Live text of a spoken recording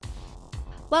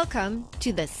Welcome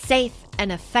to the Safe and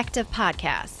Effective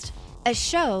Podcast, a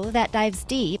show that dives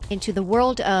deep into the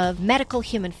world of medical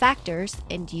human factors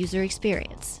and user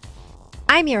experience.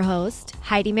 I'm your host,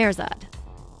 Heidi Merzad.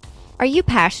 Are you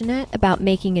passionate about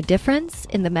making a difference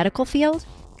in the medical field?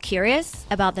 Curious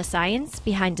about the science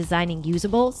behind designing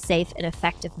usable, safe, and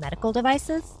effective medical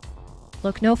devices?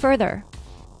 Look no further.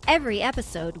 Every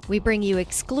episode, we bring you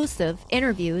exclusive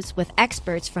interviews with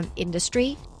experts from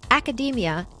industry,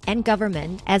 academia, and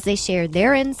government as they share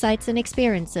their insights and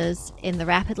experiences in the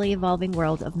rapidly evolving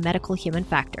world of medical human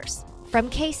factors. From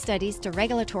case studies to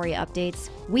regulatory updates,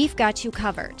 we've got you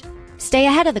covered. Stay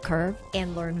ahead of the curve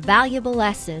and learn valuable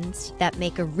lessons that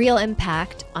make a real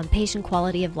impact on patient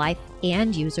quality of life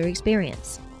and user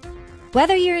experience.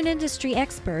 Whether you're an industry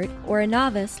expert or a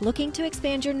novice looking to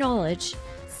expand your knowledge,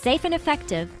 Safe and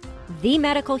Effective, the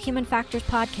Medical Human Factors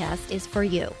podcast is for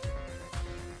you.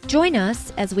 Join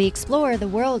us as we explore the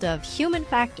world of human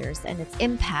factors and its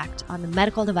impact on the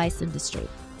medical device industry.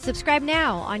 Subscribe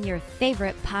now on your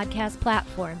favorite podcast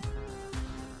platform.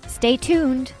 Stay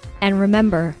tuned, and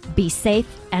remember, be safe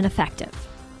and effective.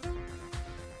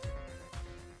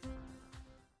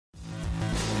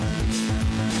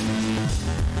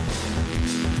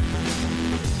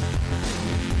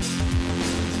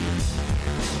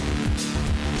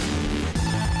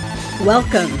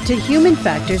 Welcome to Human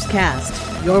Factors Cast,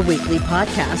 your weekly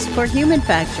podcast for human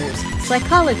factors,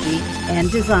 psychology,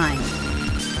 and design.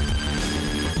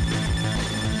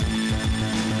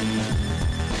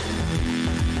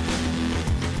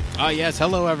 Yes.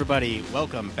 Hello, everybody.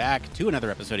 Welcome back to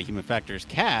another episode of Human Factors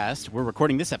Cast. We're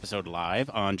recording this episode live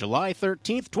on July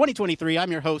 13th, 2023.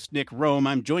 I'm your host, Nick Rome.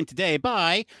 I'm joined today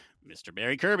by Mr.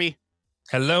 Barry Kirby.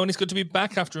 Hello, and it's good to be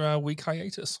back after our week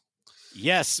hiatus.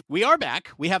 Yes, we are back.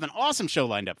 We have an awesome show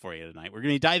lined up for you tonight. We're going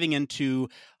to be diving into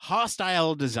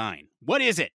hostile design. What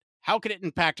is it? How can it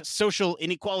impact social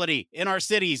inequality in our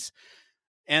cities?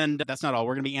 And that's not all.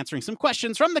 We're going to be answering some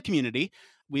questions from the community.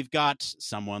 We've got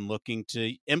someone looking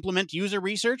to implement user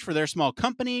research for their small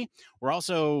company. We're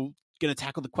also going to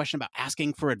tackle the question about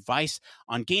asking for advice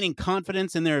on gaining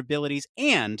confidence in their abilities.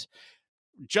 And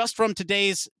just from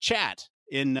today's chat,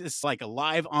 in this like a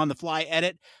live on the fly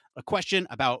edit, a question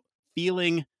about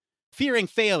fearing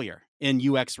failure in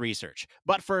UX research.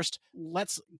 But first,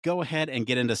 let's go ahead and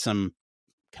get into some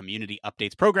community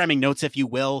updates, programming notes, if you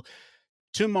will.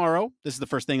 Tomorrow, this is the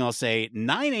first thing I'll say,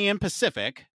 9 a.m.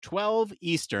 Pacific, 12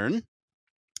 Eastern,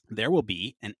 there will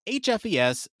be an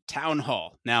HFES town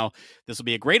hall. Now, this will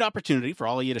be a great opportunity for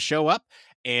all of you to show up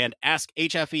and ask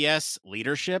HFES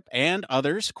leadership and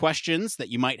others questions that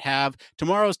you might have.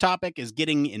 Tomorrow's topic is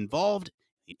getting involved in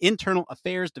the Internal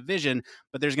Affairs Division,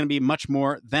 but there's going to be much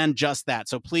more than just that.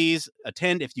 So please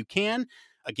attend if you can.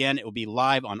 Again, it will be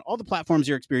live on all the platforms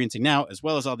you're experiencing now, as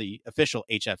well as all the official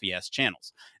HFES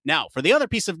channels. Now, for the other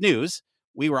piece of news,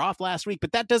 we were off last week,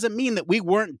 but that doesn't mean that we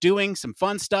weren't doing some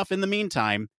fun stuff in the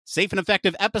meantime. Safe and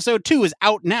Effective Episode 2 is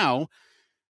out now.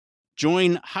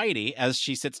 Join Heidi as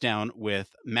she sits down with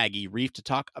Maggie Reif to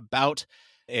talk about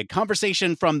a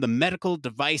conversation from the medical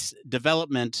device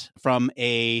development from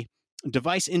a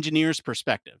device engineer's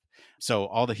perspective. So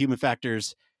all the human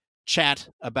factors chat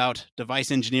about device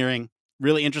engineering.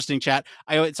 Really interesting chat.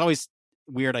 It's always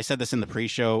weird. I said this in the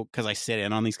pre-show because I sit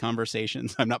in on these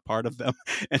conversations. I'm not part of them.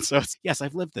 And so, yes,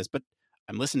 I've lived this, but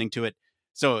I'm listening to it.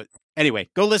 So anyway,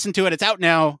 go listen to it. It's out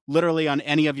now, literally on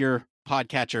any of your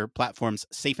podcatcher platforms.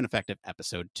 Safe and Effective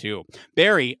Episode 2.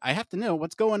 Barry, I have to know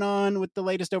what's going on with the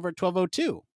latest over at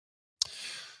 1202.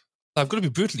 I've got to be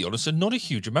brutally honest, and not a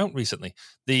huge amount recently.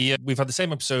 We've had the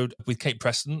same episode with Kate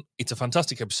Preston. It's a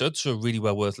fantastic episode, so really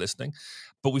well worth listening.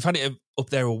 But we've had it up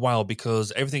there a while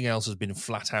because everything else has been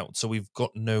flat out. So we've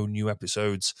got no new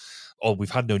episodes, or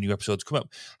we've had no new episodes come up.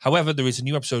 However, there is a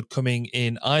new episode coming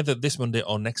in either this Monday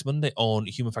or next Monday on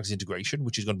human factors integration,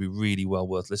 which is going to be really well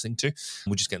worth listening to.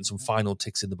 We're just getting some final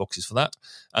ticks in the boxes for that.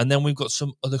 And then we've got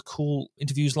some other cool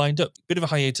interviews lined up. Bit of a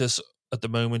hiatus at the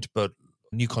moment, but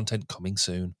new content coming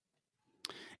soon.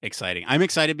 Exciting. I'm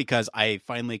excited because I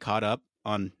finally caught up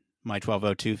on my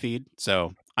 1202 feed.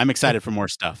 So I'm excited for more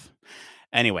stuff.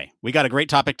 Anyway, we got a great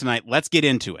topic tonight. Let's get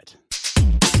into it.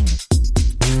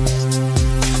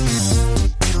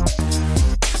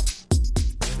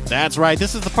 That's right.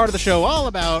 This is the part of the show all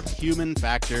about human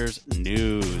factors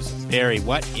news. Barry,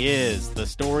 what is the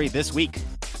story this week?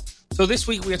 So this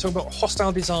week we are talking about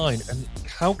hostile design and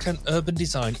how can urban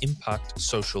design impact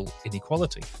social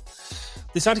inequality.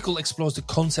 This article explores the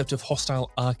concept of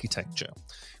hostile architecture,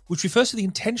 which refers to the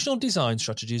intentional design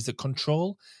strategies that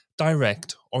control,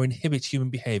 direct, or inhibit human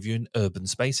behavior in urban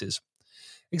spaces.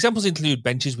 Examples include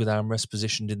benches with armrests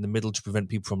positioned in the middle to prevent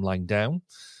people from lying down,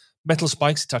 metal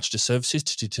spikes attached to surfaces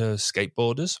to deter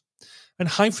skateboarders, and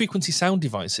high-frequency sound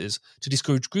devices to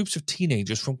discourage groups of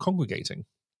teenagers from congregating.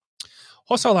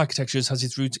 Hostile architecture has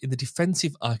its roots in the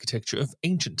defensive architecture of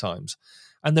ancient times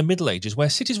and the Middle Ages, where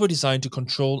cities were designed to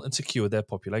control and secure their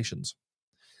populations.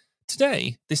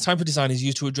 Today, this type of design is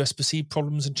used to address perceived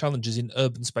problems and challenges in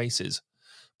urban spaces,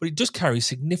 but it does carry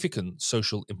significant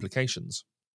social implications.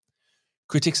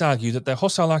 Critics argue that their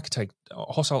hostile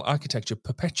architecture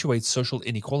perpetuates social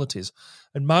inequalities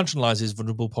and marginalizes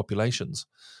vulnerable populations,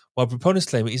 while proponents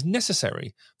claim it is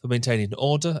necessary for maintaining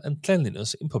order and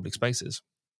cleanliness in public spaces.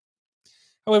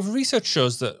 However, research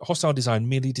shows that hostile design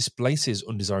merely displaces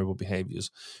undesirable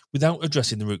behaviors without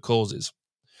addressing the root causes.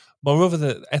 Moreover,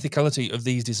 the ethicality of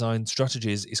these design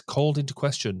strategies is called into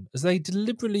question as they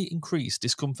deliberately increase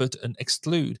discomfort and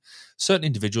exclude certain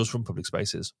individuals from public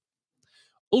spaces.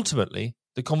 Ultimately,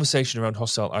 the conversation around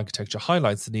hostile architecture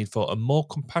highlights the need for a more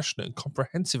compassionate and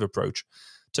comprehensive approach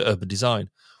to urban design,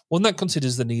 one that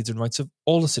considers the needs and rights of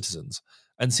all the citizens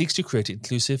and seeks to create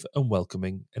inclusive and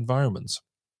welcoming environments.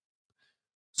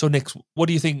 So, Nick, what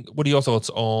do you think? What are your thoughts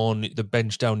on the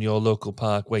bench down your local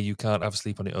park where you can't have a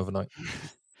sleep on it overnight?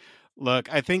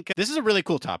 Look, I think this is a really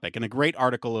cool topic and a great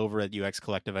article over at UX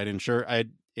Collective.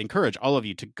 I'd encourage all of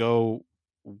you to go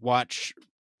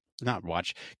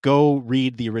go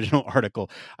read the original article.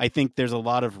 I think there's a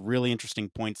lot of really interesting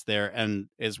points there and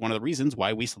is one of the reasons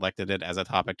why we selected it as a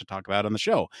topic to talk about on the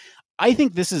show. I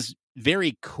think this is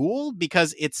very cool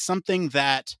because it's something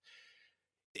that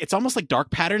it's almost like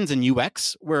dark patterns in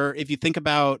UX, where if you think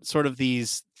about sort of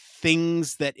these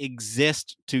things that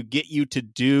exist to get you to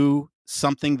do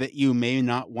something that you may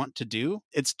not want to do,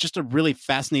 it's just a really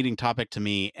fascinating topic to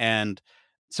me. And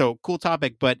so cool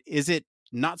topic, but is it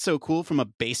not so cool from a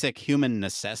basic human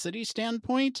necessity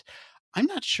standpoint? I'm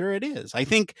not sure it is. I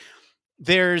think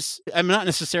I'm not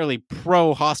necessarily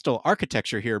pro hostile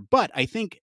architecture here, but I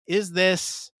think the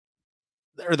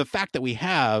fact that we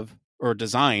have or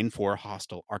design for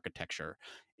hostile architecture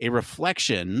a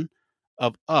reflection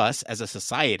of us as a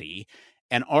society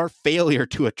and our failure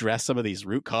to address some of these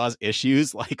root cause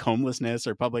issues like homelessness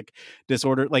or public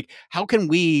disorder? Like, how can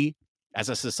we as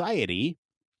a society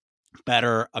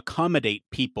better accommodate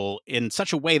people in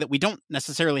such a way that we don't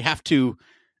necessarily have to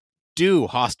do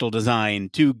hostile design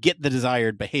to get the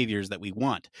desired behaviors that we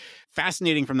want?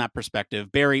 Fascinating from that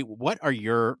perspective. Barry, what are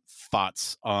your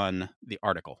thoughts on the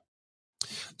article?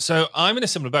 So I'm in a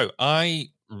similar boat. I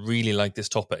really like this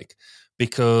topic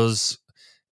because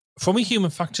from a human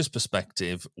factors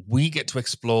perspective, we get to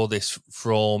explore this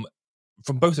from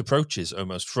both approaches,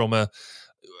 almost from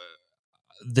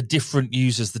the different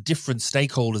users, the different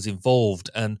stakeholders involved,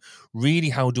 and really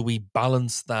how do we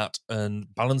balance that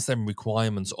and balance them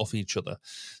requirements off each other.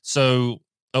 So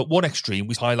at one extreme,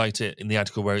 we highlight it in the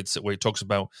article where it talks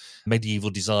about medieval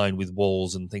design with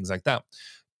walls and things like that.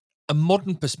 A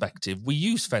modern perspective, we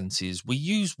use fences, we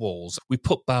use walls, we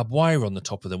put barbed wire on the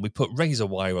top of them, we put razor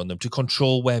wire on them to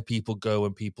control where people go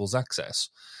and people's access.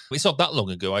 It's not that long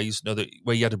ago, I used to know that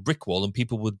where you had a brick wall and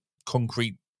people would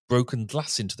concrete broken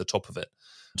glass into the top of it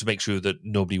to make sure that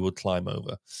nobody would climb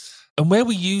over. And where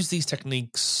we use these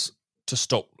techniques to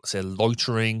stop, say,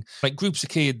 loitering, like groups of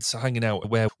kids hanging out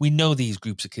where we know these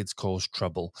groups of kids cause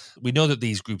trouble. We know that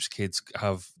these groups of kids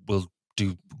will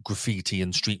do graffiti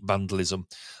and street vandalism.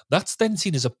 That's then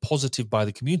seen as a positive by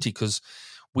the community because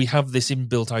we have this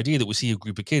inbuilt idea that we see a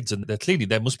group of kids and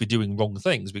they must be doing wrong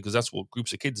things because that's what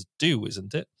groups of kids do,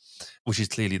 isn't it? Which is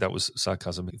clearly, that was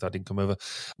sarcasm if that didn't come over.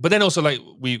 But then also, like,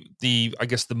 I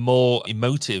guess the more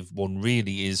emotive one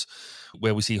really is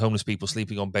where we see homeless people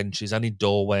sleeping on benches and in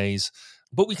doorways.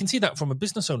 But we can see that from a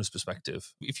business owner's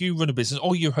perspective. If you run a business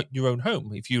or your own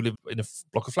home, if you live in a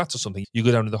block of flats or something, you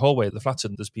go down to the hallway of the flat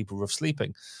and there's people rough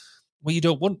sleeping. Well, you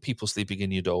don't want people sleeping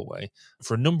in your doorway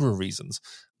for a number of reasons.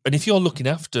 And if you're looking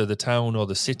after the town or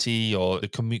the city or the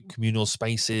communal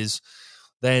spaces,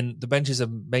 then the benches are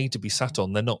made to be sat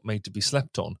on. They're not made to be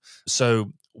slept on.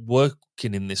 So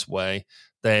working in this way,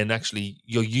 then actually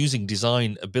you're using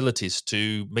design abilities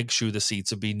to make sure the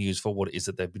seats are being used for what it is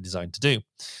that they've been designed to do.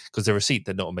 Because they're a seat,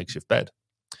 they're not a makeshift bed.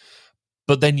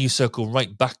 But then you circle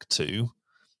right back to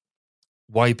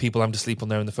why people have to sleep on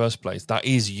there in the first place. That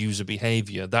is user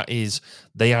behavior. That is,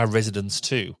 they are residents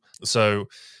too. So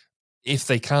if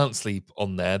they can't sleep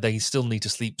on there, they still need to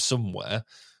sleep somewhere.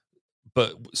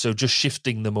 But so just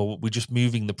shifting them, or we're just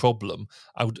moving the problem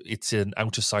out, it's an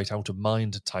out of sight, out of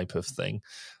mind type of thing.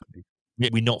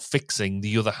 We're not fixing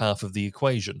the other half of the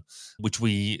equation, which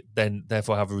we then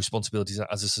therefore have a responsibility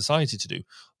as a society to do.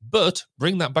 But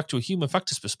bring that back to a human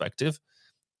factors perspective.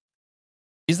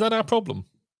 Is that our problem?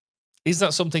 Is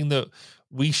that something that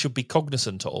we should be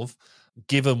cognizant of,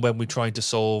 given when we're trying to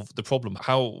solve the problem?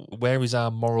 Where is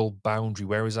our moral boundary?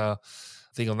 Where is our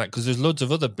thing on that? Because there's loads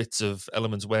of other bits of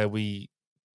elements where we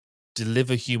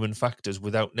deliver human factors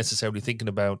without necessarily thinking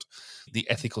about the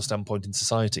ethical standpoint in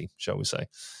society, shall we say.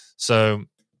 So,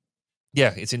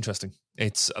 yeah, it's interesting.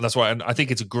 That's why, and I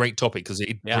think it's a great topic because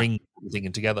it brings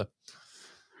everything together.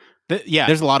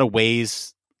 There's a lot of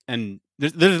ways, and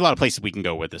there's a lot of places we can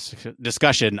go with this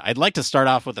discussion. I'd like to start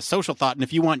off with a social thought, and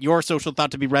if you want your social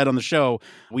thought to be read on the show,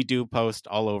 we do post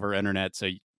all over internet, so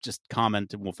just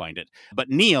comment and we'll find it. But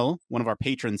Neil, one of our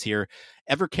patrons here,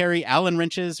 ever carry Allen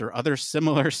wrenches or other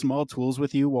similar small tools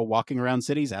with you while walking around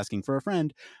cities asking for a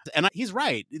friend? And he's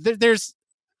right.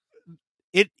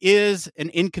 It is an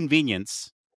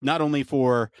inconvenience, not only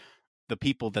for the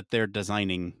people that they're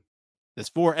designing this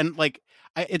for, and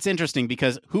it's interesting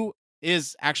because who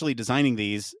is actually designing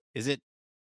these? Is it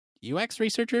UX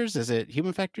researchers? Is it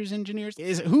human factors engineers?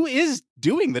 Who is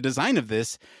doing the design of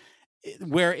this,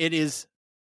 where it is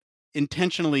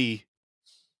intentionally,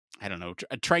 I don't know,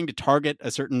 trying to target a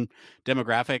certain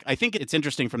demographic? I think it's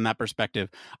interesting from that perspective.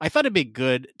 I thought it'd be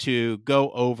good to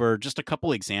go over just a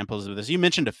couple examples of this. You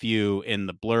mentioned a few in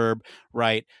the blurb,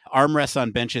 right? Armrests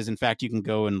on benches. In fact, you can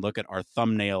go and look at our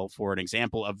thumbnail for an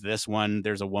example of this one.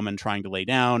 There's a woman trying to lay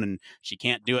down and she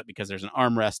can't do it because there's an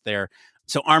armrest there.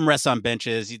 So armrests on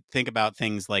benches, you think about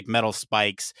things like metal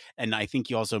spikes. And I think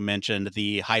you also mentioned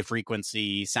the high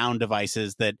frequency sound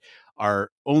devices that are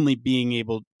only being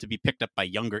able to be picked up by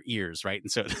younger ears, right? And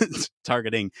so it's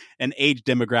targeting an age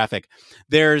demographic.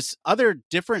 There's other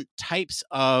different types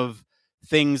of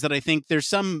things that I think there's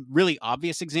some really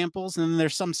obvious examples and then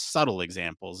there's some subtle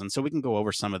examples. And so we can go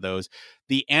over some of those.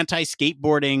 The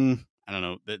anti-skateboarding, I don't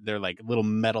know, they're like little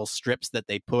metal strips that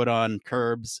they put on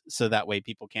curbs so that way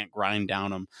people can't grind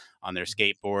down them on their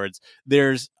skateboards.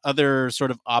 There's other sort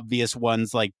of obvious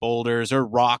ones like boulders or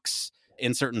rocks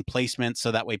in certain placements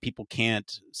so that way people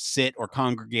can't sit or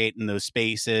congregate in those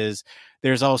spaces.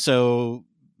 There's also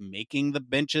making the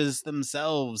benches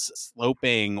themselves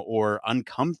sloping or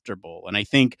uncomfortable. And I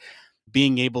think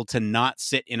being able to not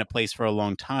sit in a place for a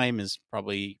long time is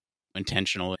probably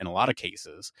intentional in a lot of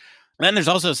cases. And then there's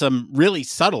also some really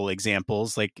subtle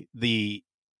examples, like the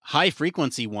high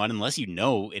frequency one, unless you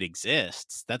know it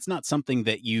exists, that's not something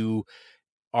that you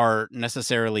are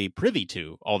necessarily privy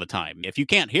to all the time. If you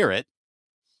can't hear it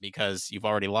because you've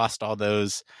already lost all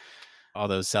those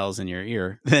cells in your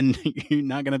ear, then you're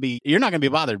not going to be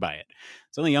bothered by it.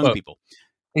 It's only young people.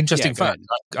 Interesting fact.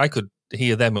 I could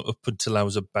hear them up until I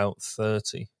was about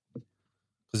 30.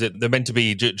 Because they're meant to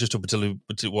be just up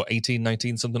until what, 18,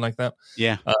 19, something like that.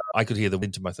 Yeah. I could hear them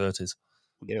into my 30s.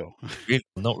 Ew.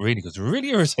 Not really, because it's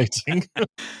really irritating.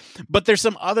 But there's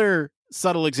some other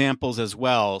subtle examples as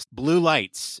well. Blue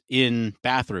lights in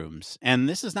bathrooms. And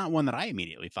this is not one that I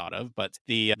immediately thought of, but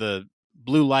the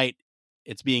blue light,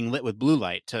 it's being lit with blue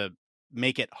light to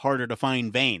make it harder to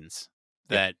find veins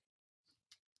that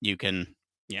you can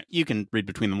read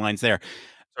between the lines there.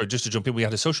 Sorry, just to jump in, we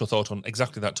had a social thought on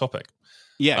exactly that topic.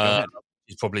 Yeah, go ahead.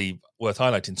 It's probably worth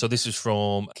highlighting. So this is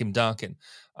from Kim Darkin,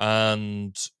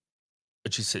 and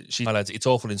she highlights it's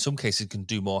awful. In some cases, can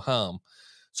do more harm.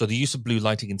 So the use of blue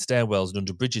lighting in stairwells and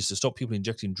under bridges to stop people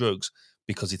injecting drugs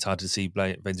because it's hard to see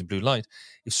veins in blue light.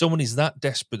 If someone is that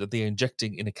desperate that they're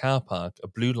injecting in a car park, a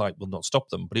blue light will not stop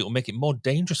them, but it will make it more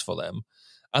dangerous for them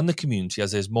and the community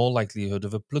as there's more likelihood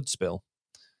of a blood spill.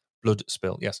 Blood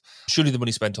spill, yes. Surely the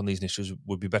money spent on these initiatives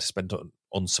would be better spent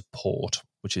on support,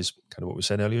 which is kind of what we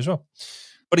said earlier as well.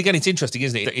 But again, it's interesting,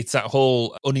 isn't it? It's that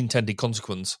whole unintended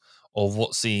consequence of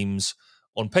what seems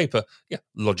on paper,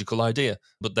 logical idea.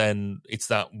 But then it's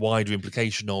that wider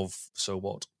implication of, so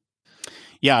what?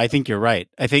 Yeah, I think you're right.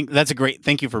 I think that's a great,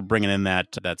 thank you for bringing in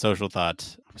that social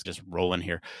thought. I was just rolling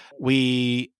here.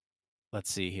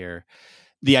 Let's see here.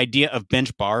 The idea of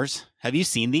bench bars. Have you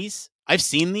seen these? I've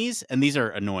seen these, and these are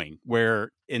annoying,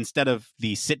 where instead of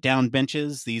the sit-down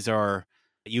benches, these are,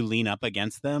 you lean up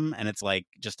against them, and it's like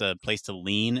just a place to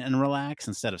lean and relax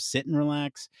instead of sit and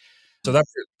relax. So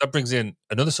that brings in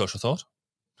another social thought.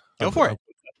 Go for it.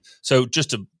 So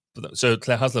so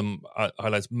Claire Haslam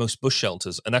highlights most bus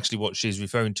shelters, and actually what she's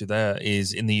referring to there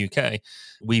is in the UK,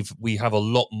 we have a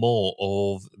lot more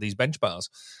of these bench bars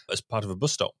as part of a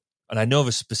bus stop. And I know of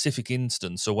a specific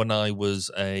instance. So when I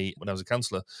was a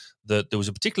counsellor, that there was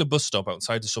a particular bus stop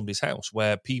outside of somebody's house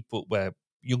where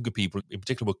younger people in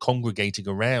particular were congregating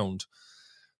around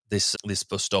this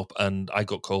bus stop, and I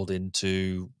got called in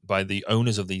by the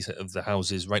owners of the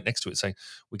houses right next to it, saying,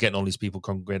 "We're getting all these people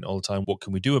congregating all the time. What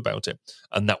can we do about it?"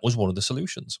 And that was one of the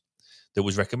solutions. that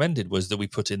was recommended was that we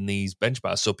put in these bench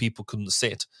bars so people couldn't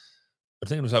sit. But I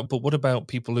think it was like, but what about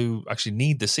people who actually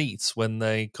need the seats when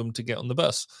they come to get on the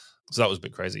bus? So that was a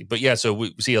bit crazy. But yeah, so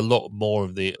we see a lot more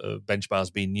of the bench bars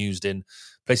being used in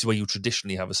places where you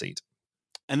traditionally have a seat.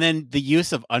 And then the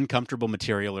use of uncomfortable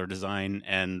material or design,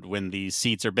 and when these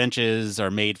seats or benches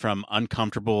are made from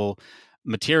uncomfortable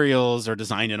materials or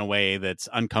designed in a way that's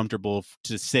uncomfortable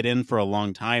to sit in for a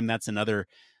long time, that's another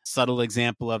subtle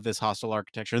example of this hostile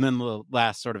architecture. And then the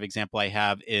last sort of example I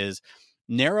have is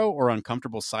narrow or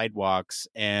uncomfortable sidewalks.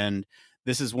 And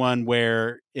this is one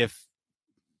where if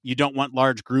you don't want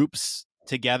large groups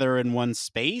together in one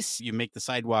space, you make the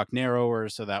sidewalk narrower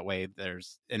so that way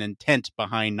there's an intent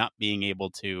behind not being able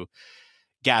to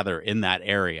gather in that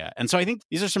area. And so I think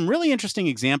these are some really interesting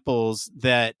examples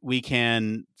that we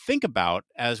can think about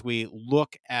as we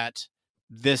look at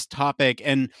this topic.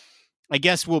 And I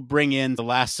guess we'll bring in the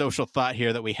last social thought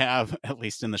here that we have, at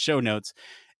least in the show notes,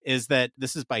 is that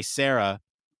this is by Sarah.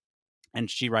 And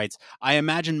she writes, I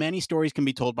imagine many stories can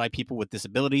be told by people with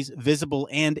disabilities, visible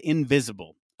and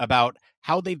invisible, about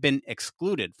how they've been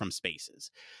excluded from spaces.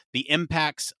 The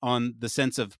impacts on the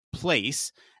sense of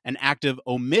place, an act of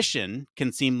omission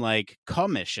can seem like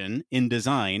commission in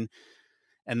design.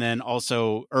 And then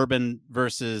also urban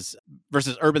versus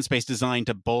urban space designed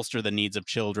to bolster the needs of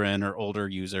children or older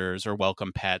users or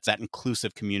welcome pets, that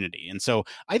inclusive community. And so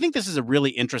I think this is a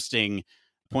really interesting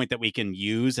point that we can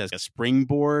use as a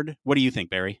springboard. What do you think,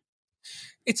 Barry?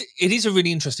 It is a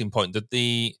really interesting point that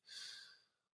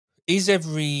is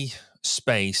every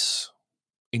space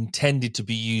intended to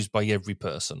be used by every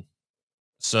person?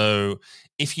 So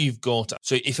if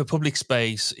a public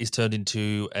space is turned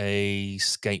into a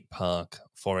skate park,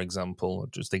 for example,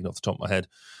 just thinking off the top of my head,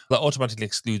 that automatically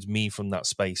excludes me from that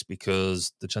space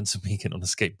because the chance of me getting on a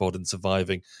skateboard and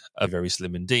surviving are very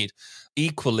slim indeed.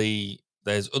 Equally,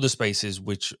 there's other spaces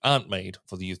which aren't made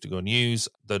for the youth to go and use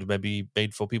that are maybe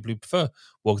made for people who prefer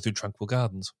walking through tranquil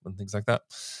gardens and things like that.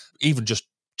 Even just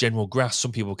general grass.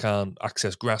 Some people can't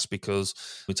access grass because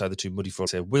it's either too muddy for,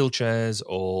 say, wheelchairs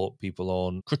or people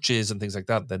on crutches and things like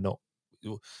that. They're not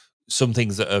some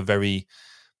things that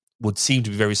would seem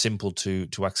to be very simple to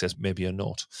access, maybe are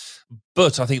not.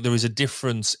 But I think there is a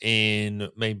difference in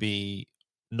maybe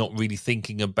not really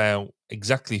thinking about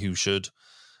exactly who should,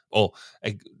 or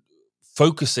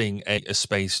focusing a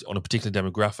space on a particular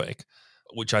demographic,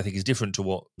 which I think is different to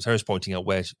what Sarah's pointing out,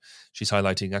 where she's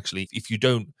highlighting actually, if you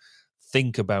don't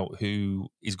think about who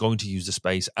is going to use the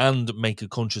space and make a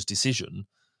conscious decision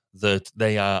that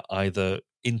they are either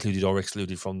included or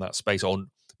excluded from that space, or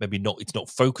maybe not, it's not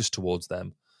focused towards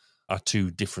them, are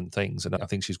two different things. And I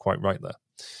think she's quite right there.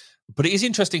 But it is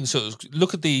interesting. So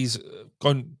look at these,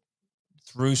 going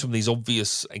through some of these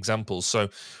obvious examples. So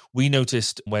we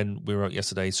noticed when we were out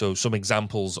yesterday, so some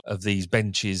examples of these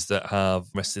benches that have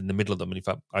rested in the middle of them. And in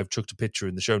fact, I've chucked a picture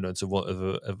in the show notes of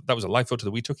that was a live photo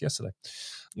that we took yesterday,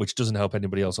 which doesn't help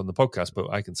anybody else on the podcast, but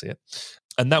I can see it.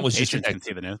 And that was Patrons can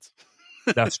see the notes.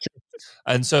 That's true.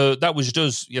 And so that was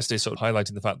just yesterday sort of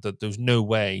highlighting the fact that there's no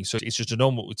way. So it's just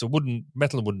it's a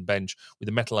metal and wooden bench with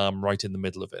a metal arm right in the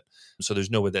middle of it. So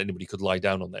there's no way that anybody could lie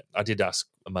down on it. I did ask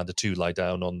Amanda to lie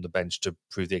down on the bench to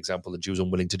prove the example, and she was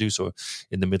unwilling to do so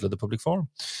in the middle of the public forum.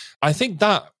 Do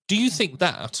you think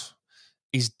that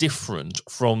is different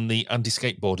from the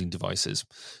anti-skateboarding devices?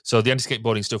 So the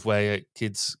anti-skateboarding stuff where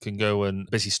kids can go and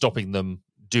basically stopping them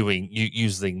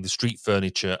using the street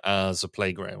furniture as a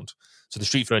playground. So the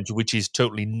street furniture, which is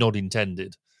totally not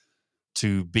intended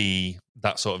to be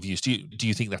that sort of use. Do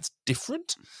you think that's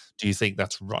different? Do you think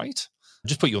that's right?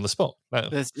 Just put you on the spot.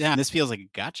 This feels like a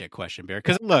gotcha question, Bear.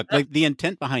 Because look, like the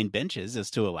intent behind benches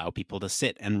is to allow people to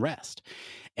sit and rest.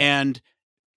 And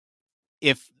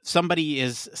if somebody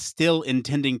is still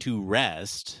intending to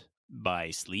rest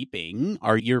by sleeping,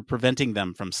 you're preventing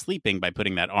them from sleeping by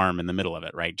putting that arm in the middle of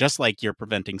it, right? Just like you're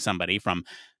preventing somebody from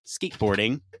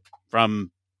skateboarding,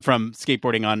 from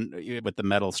skateboarding on with the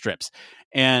metal strips.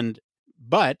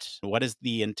 But what is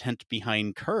the intent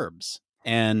behind curbs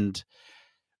and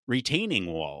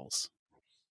retaining walls?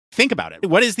 Think about it.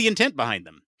 What is the intent behind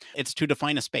them? It's to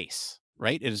define a space,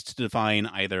 right? It is to define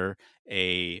either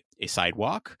a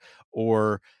sidewalk,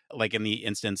 or like in the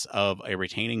instance of a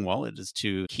retaining wall, it is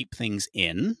to keep things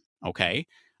in, okay,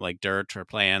 like dirt or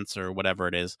plants or whatever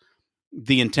it is.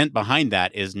 The intent behind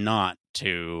that is not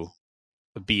to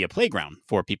be a playground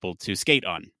for people to skate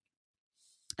on.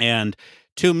 And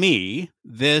to me,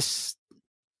 this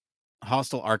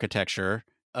hostile architecture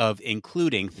of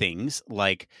including things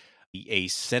like a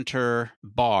center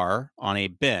bar on a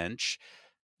bench,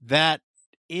 that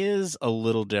is a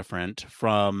little different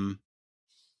from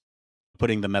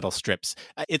putting the metal strips.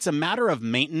 It's a matter of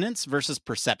maintenance versus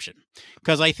perception.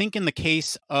 Because I think in the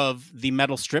case of the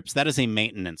metal strips, that is a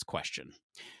maintenance question.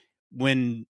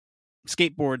 When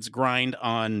skateboards grind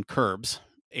on curbs,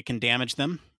 it can damage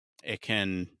them. It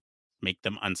can make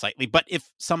them unsightly. But if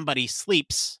somebody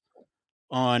sleeps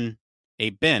on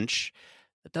a bench,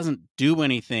 that doesn't do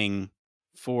anything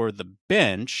for the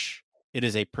bench. It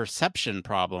is a perception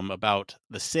problem about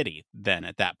the city then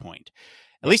at that point,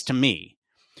 at least to me.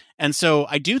 And so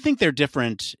I do think they're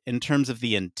different in terms of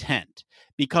the intent,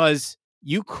 because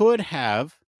you could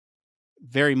have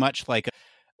very much like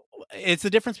it's the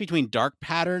difference between dark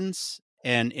patterns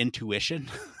and intuition,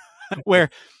 where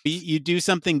you do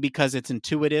something because it's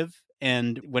intuitive.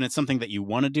 And when it's something that you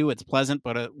want to do, it's pleasant.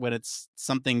 But when it's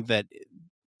something that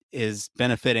is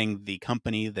benefiting the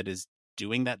company that is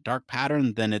doing that dark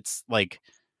pattern, then it's like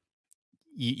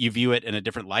you view it in a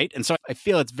different light. And so I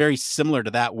feel it's very similar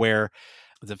to that, where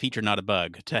it's a feature, not a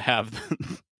bug, to have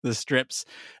the strips.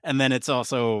 And then it's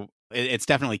also, it's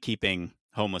definitely keeping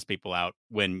homeless people out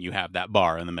when you have that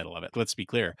bar in the middle of it. Let's be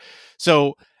clear.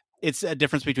 So it's a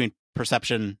difference between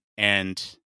perception and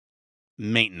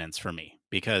maintenance for me,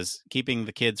 because keeping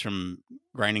the kids from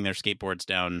grinding their skateboards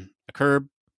down a curb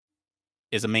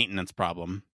is a maintenance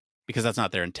problem, because that's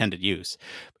not their intended use.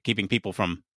 Keeping people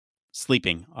from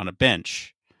sleeping on a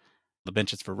bench, the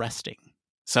bench is for resting.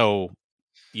 So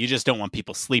you just don't want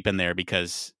people sleeping there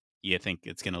because you think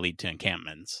it's going to lead to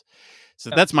encampments. So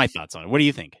that's my thoughts on it. What do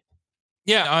you think?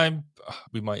 Yeah,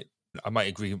 I might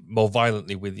agree more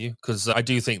violently with you, because I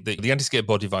do think that the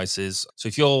anti-skateboard devices, so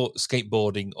if you're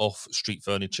skateboarding off street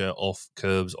furniture, off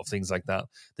curbs, off things like that,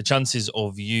 the chances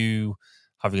of you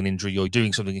having an injury, or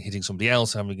doing something and hitting somebody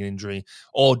else, having an injury,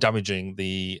 or damaging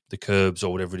the curbs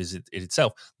or whatever it is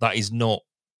itself, that is not,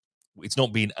 it's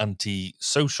not being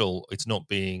anti-social, it's not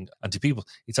being anti-people,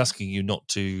 it's asking you not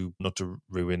to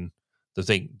ruin the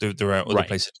thing. There are other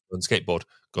places to go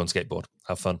on skateboard,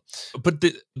 have fun. But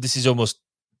this is almost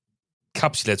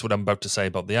encapsulates what I'm about to say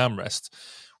about the armrest.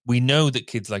 We know that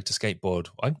kids like to skateboard.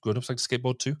 Grown-ups like to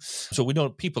skateboard too. So we know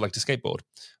people like to skateboard.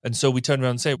 And so we turn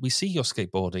around and say, we see your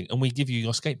skateboarding and we give you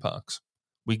your skate parks.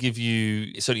 We give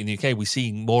you, certainly in the UK, we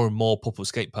see more and more pop-up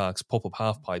skate parks, pop-up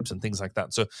half pipes and things like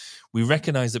that. So we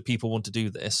recognize that people want to do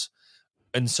this.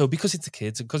 And so because it's the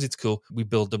kids and because it's cool, we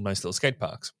build them nice little skate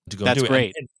parks to go and do it.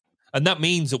 Great. And that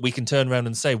means that we can turn around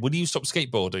and say, will you stop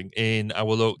skateboarding in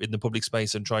the public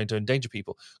space and trying to endanger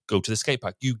people? Go to the skate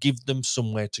park. You give them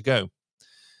somewhere to go.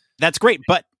 That's great.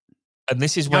 But and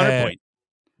this is where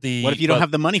what if you don't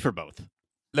have the money for both?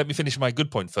 Let me finish my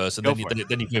good point first, and then you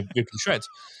can shreds.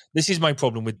 This is my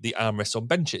problem with the armrests on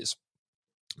benches,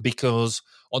 because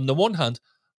on the one hand,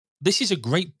 this is a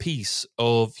great piece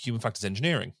of human factors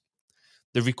engineering.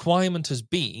 The requirement has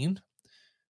been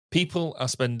people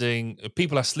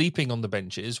are sleeping on the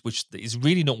benches, which is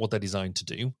really not what they're designed to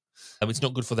do. It's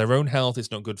not good for their own health.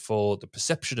 It's not good for the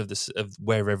perception of this, of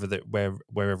wherever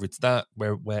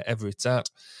it's at.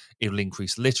 It'll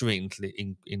increase litter.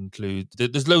 Include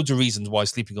there's loads of reasons why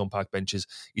sleeping on park benches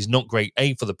is not great.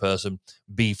 A, for the person,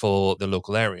 B, for the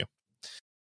local area.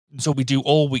 So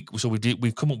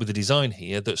we've come up with a design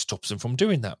here that stops them from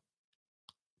doing that.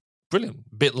 Brilliant.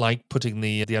 Bit like putting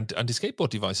the anti-skateboard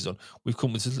devices on. We've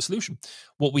come with a solution.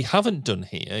 What we haven't done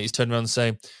here is turn around and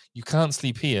say, you can't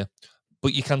sleep here,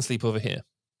 but you can sleep over here.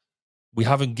 We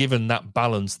haven't given that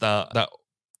balance, that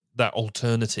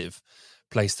alternative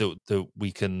place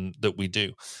that we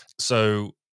do.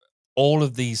 So all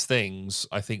of these things,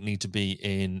 I think, need to be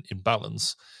in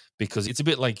balance, because it's a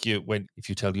bit like if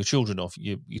you tell your children off,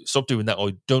 you stop doing that,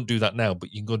 or don't do that now,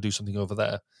 but you can go and do something over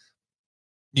there.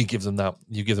 You give them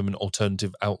an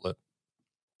alternative outlet.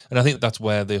 And I think that's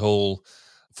where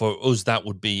for us, that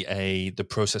would be the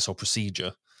process or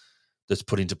procedure that's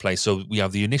put into place. So we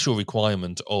have the initial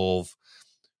requirement of,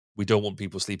 we don't want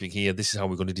people sleeping here. This is how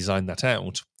we're going to design that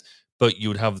out. But you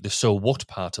would have the so what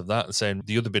part of that, and saying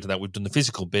the other bit of that, we've done the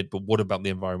physical bit, but what about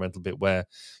the environmental bit, where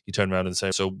you turn around and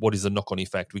say, so what is the knock-on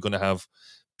effect? We're going to have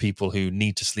people who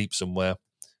need to sleep somewhere.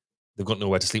 They've got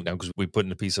nowhere to sleep now because we put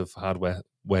in a piece of hardware.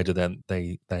 Where do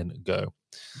they then go?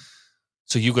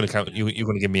 So you're going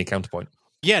to give me a counterpoint.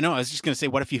 Yeah, no, I was just going to say,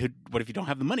 what if you don't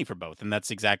have the money for both? And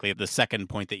that's exactly the second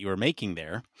point that you were making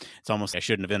there. It's almost, I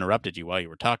shouldn't have interrupted you while you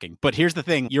were talking. But here's the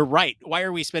thing. You're right. Why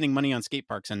are we spending money on skate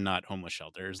parks and not homeless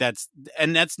shelters? That's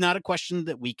not a question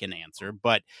that we can answer.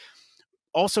 But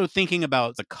also thinking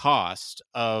about the cost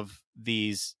of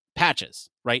these patches,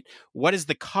 right? What is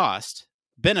the cost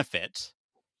benefit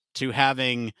to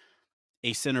having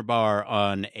a center bar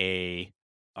on a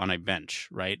bench,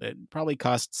 right? It probably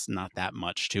costs not that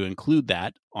much to include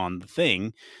that on the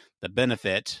thing. The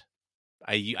benefit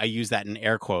I use that in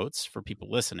air quotes for people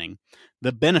listening.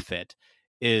 The benefit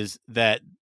is that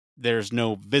there's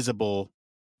no visible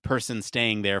person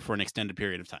staying there for an extended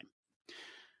period of time.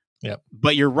 Yeah.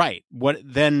 But you're right. What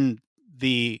then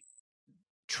the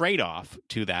trade-off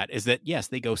to that is that, yes,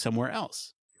 they go somewhere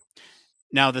else.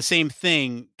 Now, the same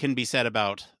thing can be said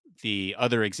about the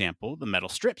other example, the metal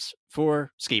strips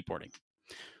for skateboarding.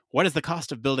 What is the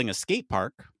cost of building a skate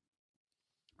park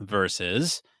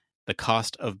versus the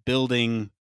cost of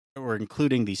building or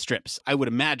including these strips? I would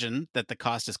imagine that the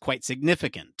cost is quite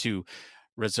significant to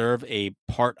reserve a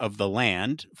part of the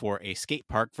land for a skate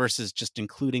park versus just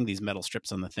including these metal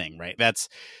strips on the thing, right? It's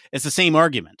the same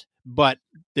argument, but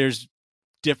there's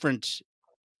different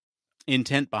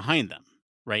intent behind them,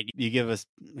 right? You give a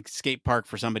skate park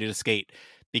for somebody to skate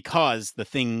because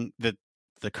the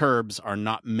curbs are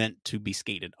not meant to be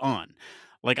skated on.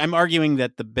 Like, I'm arguing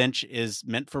that the bench is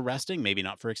meant for resting, maybe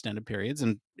not for extended periods.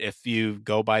 And if you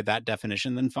go by that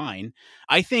definition, then fine.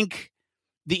 I think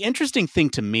the interesting thing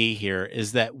to me here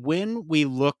is that when we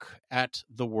look at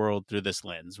the world through this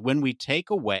lens, when we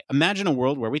imagine a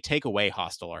world where we take away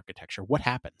hostile architecture, what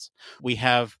happens? We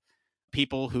have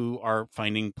people who are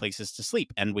finding places to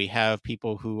sleep, and we have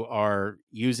people who are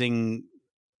using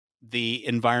the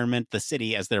environment, the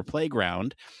city, as their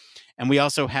playground. And we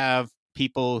also have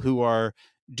people who are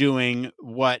doing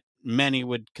what many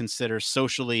would consider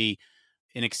socially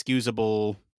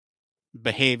inexcusable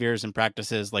behaviors and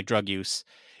practices like drug use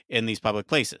in these public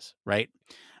places, right?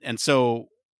 And so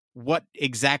what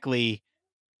exactly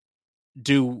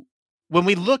when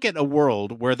we look at a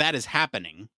world where that is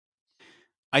happening,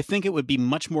 I think it would be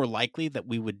much more likely that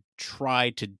we would try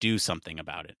to do something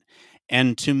about it.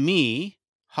 And to me,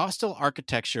 hostile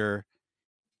architecture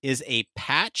is a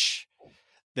patch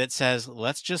that says,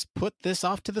 let's just put this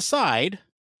off to the side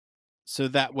so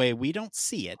that way we don't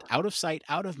see it, out of sight,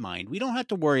 out of mind. We don't have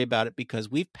to worry about it because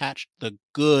we've patched the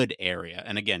good area.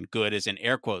 And again, good is in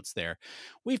air quotes there.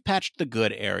 We've patched the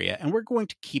good area and we're going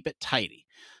to keep it tidy.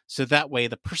 So that way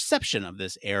the perception of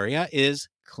this area is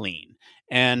clean.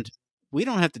 And we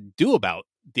don't have to do about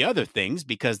the other things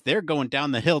because they're going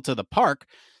down the hill to the park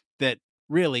that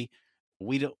really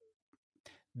we don't.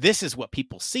 This is what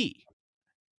people see.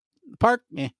 The park,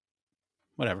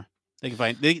 whatever. They can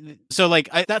find. So like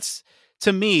that's,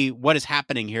 to me, what is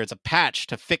happening here. It's a patch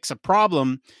to fix a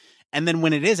problem. And then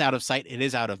when it is out of sight, it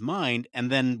is out of mind. And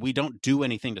then we don't do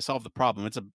anything to solve the problem.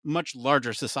 It's a much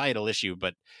larger societal issue.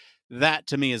 But that,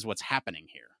 to me, is what's happening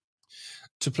here.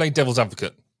 To play devil's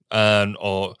advocate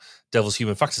or devil's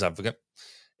human factors advocate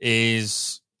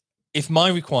is, if my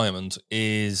requirement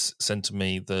is sent to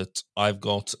me that I've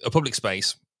got a public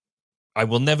space, I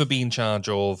will never be in charge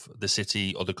of the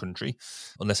city or the country,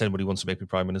 unless anybody wants to make me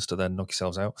prime minister. Then knock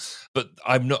yourselves out. But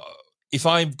I'm not. If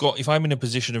I'm in a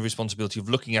position of responsibility of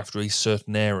looking after a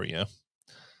certain area,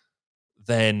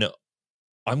 then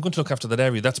I'm going to look after that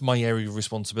area. That's my area of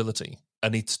responsibility,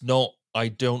 and it's not. I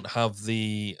don't have as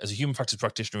a human factors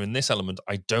practitioner in this element,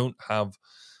 I don't have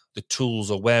the tools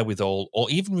or wherewithal or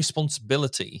even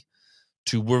responsibility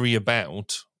to worry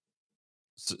about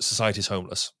society's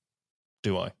homeless.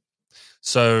 Do I?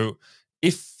 So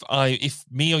if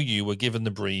me or you were given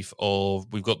the brief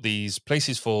of, we've got these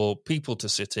places for people to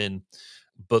sit in,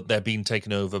 but they're being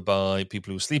taken over by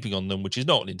people who are sleeping on them, which is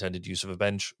not an intended use of a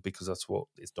bench because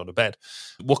it's not a bed.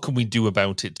 What can we do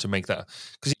about it to make that?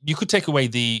 Because you could take away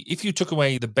if you took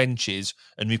away the benches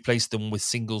and replaced them with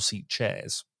single seat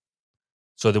chairs.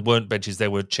 So there weren't benches, there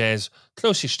were chairs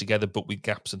close-ish together, but with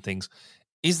gaps and things.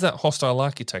 Is that hostile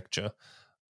architecture,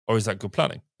 or is that good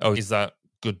planning? Or is that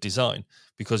good design?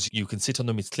 Because you can sit on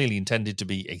them, it's clearly intended to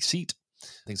be a seat,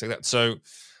 things like that. So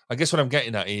I guess what I'm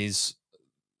getting at is,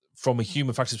 from a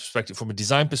human factors perspective, from a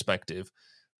design perspective,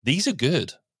 these are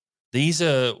good. These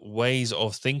are ways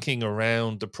of thinking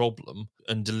around the problem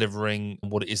and delivering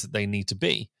what it is that they need to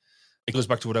be. It goes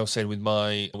back to what I was saying with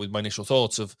my initial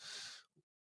thoughts of,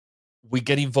 we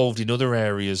get involved in other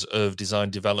areas of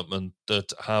design development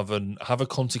that have a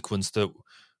consequence that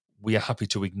we are happy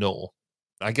to ignore.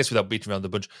 I guess without beating around the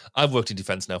bush, I've worked in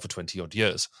defense now for 20 odd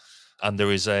years. And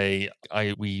there is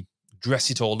we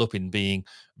dress it all up in being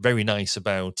very nice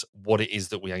about what it is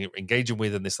that we are engaging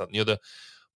with and this, that, and the other.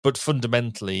 But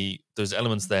fundamentally, there's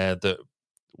elements there that,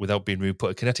 without being rude,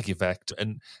 put a kinetic effect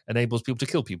and enables people to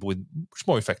kill people much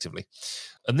more effectively.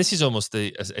 And this is almost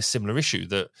a similar issue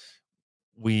that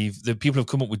the people have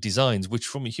come up with designs which,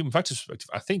 from a human factors perspective,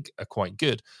 I think are quite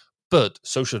good, but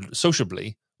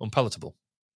sociably unpalatable.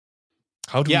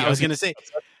 How do we? I was going to say,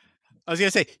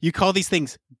 you call these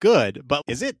things good, but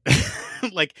is it?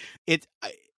 Like,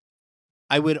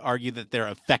 I would argue that they're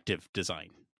effective design.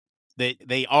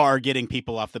 They are getting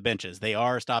people off the benches. They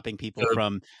are stopping people So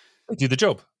from. they do the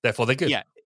job, therefore they're good. Yeah,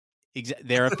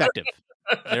 they're effective.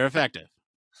 They're effective.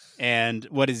 And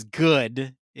what is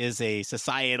good is a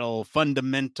societal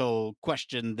fundamental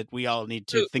question that we all need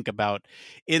to think about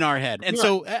in our head. And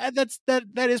so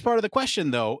that is part of the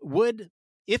question, though.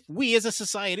 If we as a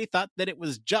society thought that it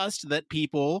was just that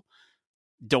people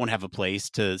don't have a place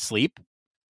to sleep,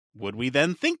 would we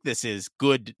then think this is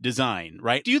good design,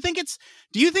 right? Do you think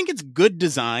it's good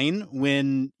design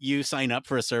when you sign up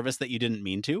for a service that you didn't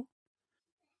mean to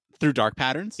through dark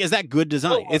patterns? Is that good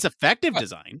design? It's effective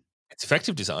design. It's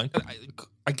effective design.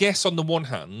 I guess on the one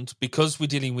hand, because we're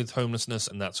dealing with homelessness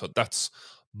and that's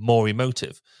more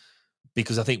emotive,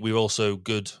 because I think we're also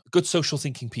good social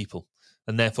thinking people,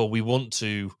 and therefore we want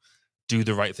to do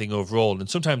the right thing overall. And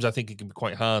sometimes I think it can be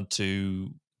quite hard to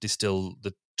distill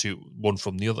the two, one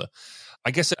from the other.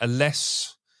 I guess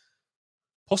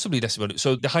possibly less about it.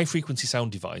 So the high frequency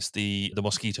sound device, the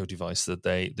mosquito device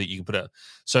that you can put out.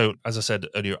 So as I said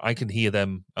earlier, I can hear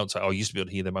them outside. I used to be able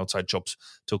to hear them outside shops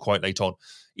till quite late on,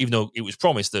 even though it was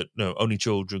promised that only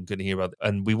children can hear about it.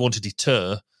 And we want to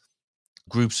deter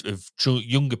groups of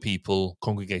younger people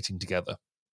congregating together.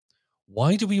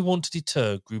 Why do we want to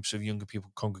deter groups of younger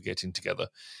people congregating together?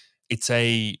 It's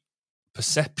a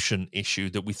perception issue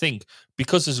that we think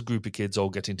because there's a group of kids all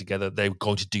getting together, they're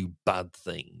going to do bad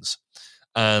things.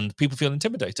 And people feel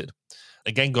intimidated.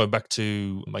 Again, going back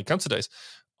to my cancer days,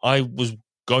 I was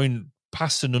going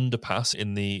past an underpass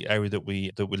in the area that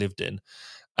we lived in,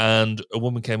 and a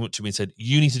woman came up to me and said,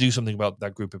 "You need to do something about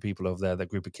that group of people over there, that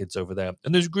group of kids over there."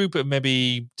 And there's a group of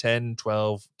maybe 10,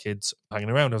 12 kids hanging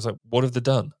around. I was like, "What have they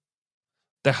done?"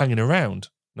 They're hanging around.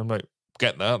 And I'm like,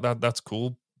 "Get that's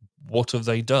cool. What have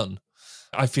they done?"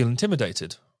 I feel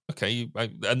intimidated. Okay,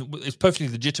 and it's perfectly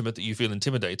legitimate that you feel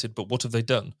intimidated, but what have they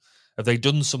done? Have they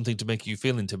done something to make you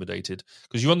feel intimidated?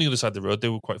 Because you're on the other side of the road, they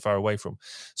were quite far away from.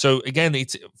 So again,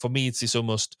 for me, it's this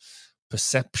almost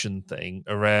perception thing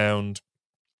around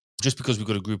just because we've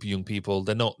got a group of young people,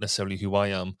 they're not necessarily who I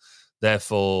am.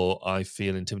 Therefore, I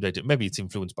feel intimidated. Maybe it's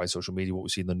influenced by social media, what we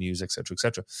see in the news, etc.,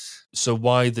 etc. So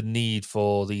why the need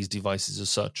for these devices as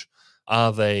such?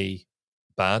 Are they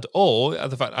bad? Or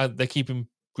the fact they're keeping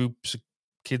groups of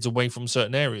kids away from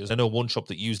certain areas? I know one shop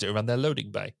that used it around their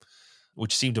loading bay,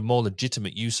 which seemed a more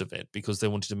legitimate use of it because they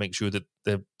wanted to make sure that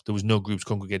there was no groups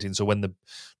congregating. So when the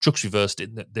trucks reversed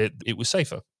it, it was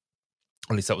safer.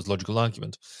 At least that was the logical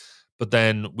argument. But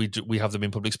then we have them in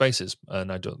public spaces,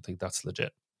 and I don't think that's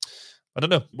legit. I don't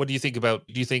know. What do you think about?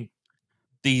 Do you think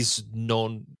these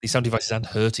sound devices aren't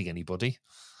hurting anybody?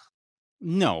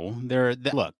 No,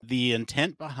 look, the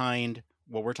intent behind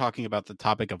what we're talking about, the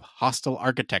topic of hostile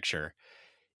architecture,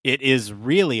 it is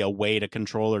really a way to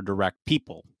control or direct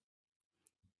people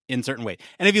in certain way.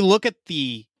 And if you look at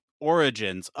the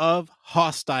origins of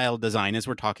hostile design as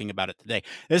we're talking about it today,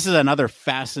 this is another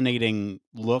fascinating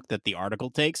look that the article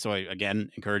takes. So I,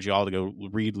 again, encourage you all to go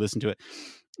listen to it.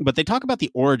 But they talk about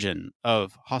the origin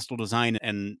of hostile design,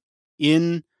 and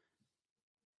in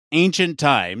ancient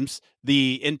times,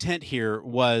 the intent here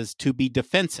was to be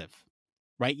defensive,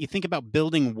 right? You think about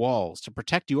building walls to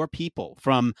protect your people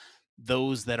from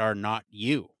those that are not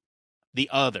you, the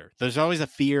other. There's always a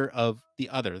fear of the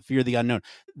other, the fear of the unknown.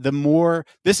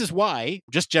 This is why,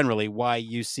 just generally, why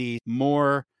you see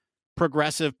more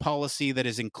progressive policy that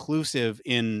is inclusive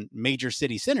in major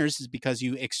city centers is because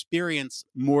you experience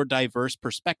more diverse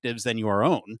perspectives than your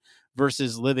own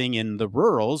versus living in the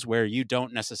rurals where you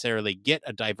don't necessarily get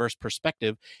a diverse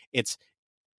perspective. It's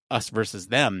us versus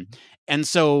them. And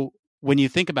so when you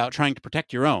think about trying to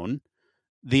protect your own,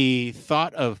 the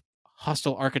thought of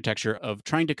hostile architecture, of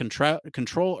trying to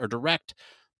control or direct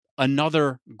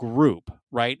another group,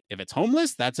 right? If it's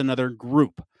homeless, that's another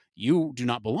group. You do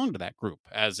not belong to that group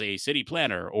as a city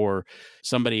planner or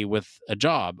somebody with a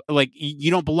job. Like,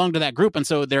 you don't belong to that group. And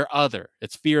so they're other.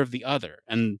 It's fear of the other.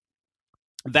 And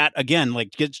that, again,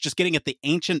 like, just getting at the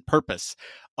ancient purpose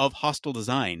of hostile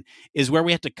design is where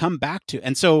we have to come back to.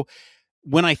 And so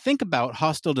when I think about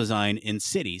hostile design in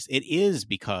cities, it is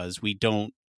because we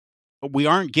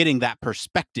aren't getting that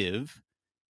perspective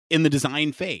in the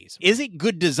design phase. Is it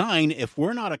good design if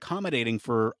we're not accommodating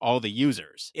for all the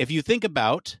users? If you think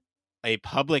about a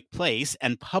public place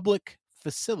and public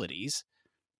facilities,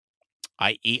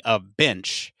 i.e. a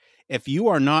bench, if you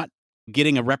are not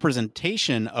getting a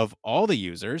representation of all the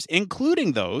users,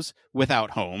 including those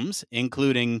without homes,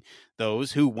 including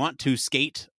those who want to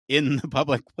skate in the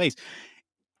public place,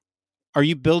 are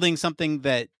you building something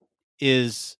that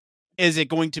is it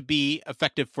going to be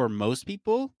effective for most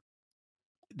people?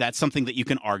 That's something that you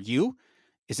can argue.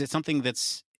 Is it something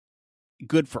that's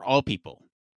good for all people?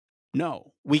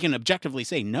 No. We can objectively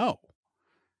say no.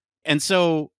 And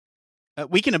so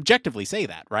we can objectively say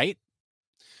that, right?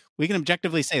 We can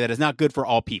objectively say that it's not good for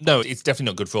all people. No, it's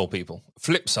definitely not good for all people.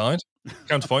 Flip side,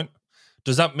 counterpoint,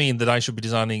 does that mean that I should be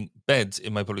designing beds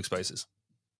in my public spaces?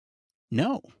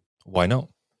 No. Why not?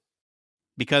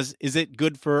 Because is it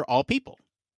good for all people?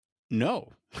 No.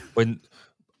 When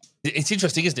it's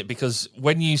interesting, isn't it? Because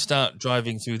when you start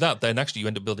driving through that, then actually you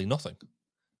end up building nothing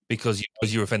because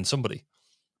you offend somebody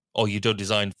or you don't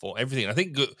design for everything. I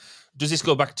think, does this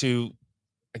go back to,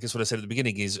 I guess what I said at the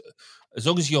beginning is, as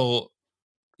long as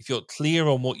if you're clear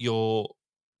on what your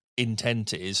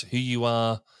intent is, who you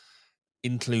are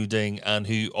including and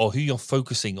who you're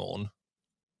focusing on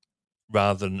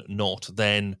rather than not,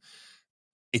 then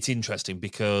it's interesting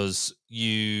because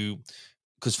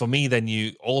for me, then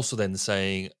you also then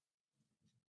saying,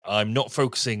 I'm not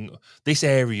focusing, this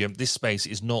area, this space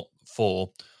is not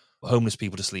for homeless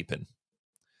people to sleep in.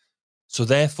 So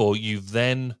therefore, you've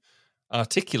then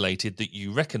articulated that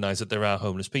you recognize that there are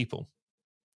homeless people.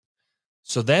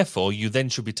 So therefore, you then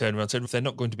should be turning around and saying, if they're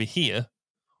not going to be here,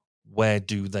 where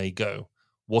do they go?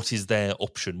 What is their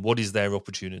option? What is their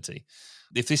opportunity?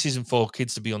 If this isn't for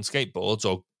kids to be on skateboards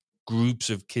or groups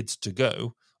of kids to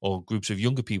go or groups of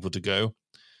younger people to go,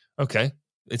 okay,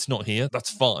 it's not here. That's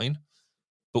fine.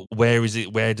 But where is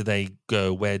it? Where do they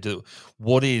go? Where do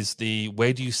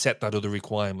you set that other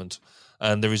requirement?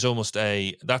 And there is almost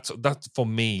that for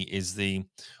me is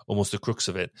almost the crux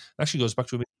of it. It actually goes back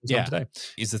to today.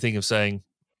 Is the thing of saying,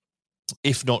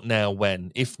 if not now,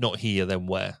 when? If not here, then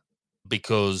where?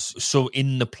 Because so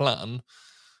in the plan,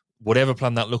 whatever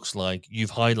plan that looks like,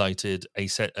 you've highlighted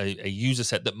a user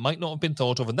set that might not have been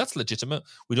thought of, and that's legitimate.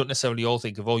 We don't necessarily all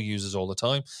think of all users all the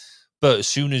time. But as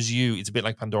soon as it's a bit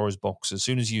like Pandora's box. As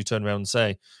soon as you turn around and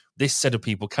say, this set of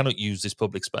people cannot use this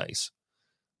public space,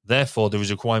 therefore there is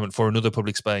a requirement for another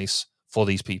public space for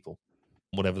these people,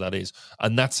 whatever that is.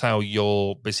 And that's how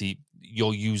your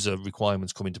user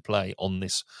requirements come into play on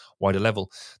this wider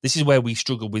level. This is where we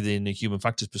struggle within a human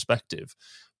factors perspective,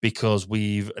 because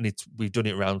we've done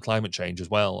it around climate change as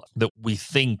well, that we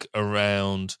think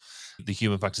around the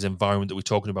human factors environment that we're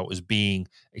talking about as being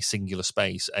a singular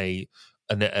space, a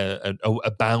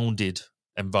bounded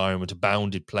environment, a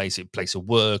bounded place, a place of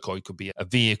work, or it could be a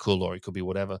vehicle, or it could be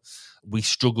whatever. We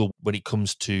struggle when it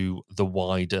comes to the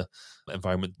wider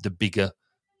environment, the bigger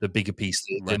piece,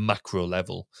 the macro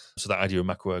level. So that idea of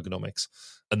macroeconomics,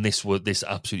 and this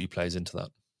absolutely plays into that.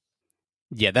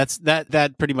 Yeah,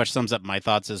 that pretty much sums up my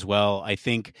thoughts as well. I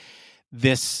think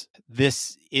this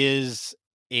is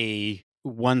a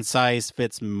one size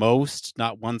fits most,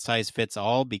 not one size fits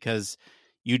all, because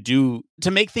to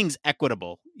make things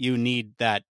equitable, you need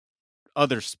that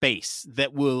other space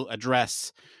that will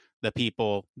address the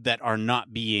people that are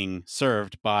not being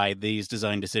served by these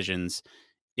design decisions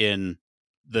in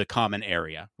the common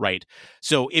area, right?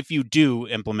 So if you do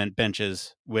implement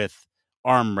benches with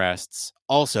armrests,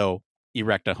 also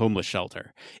erect a homeless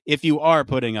shelter. If you are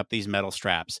putting up these metal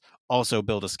straps, also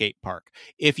build a skate park.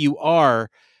 If you are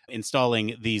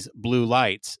installing these blue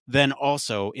lights, then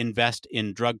also invest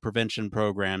in drug prevention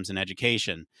programs and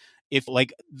education. If,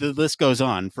 like, the list goes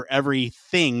on, for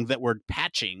everything that we're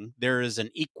patching, there is an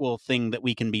equal thing that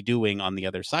we can be doing on the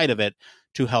other side of it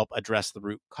to help address the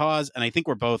root cause. And I think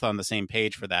we're both on the same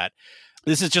page for that.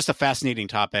 This is just a fascinating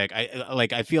topic.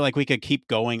 I feel like we could keep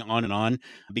going on and on,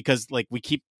 because we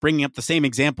keep bringing up the same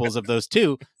examples of those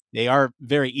two. They are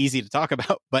very easy to talk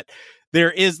about, but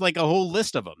there is a whole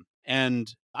list of them.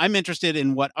 And I'm interested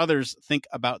in what others think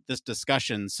about this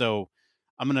discussion. So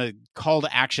I'm going to call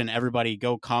to action. Everybody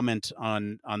go comment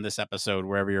on this episode,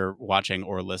 wherever you're watching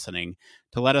or listening,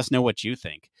 to let us know what you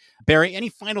think. Barry, any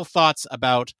final thoughts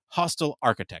about hostile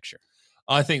architecture?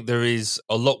 I think there is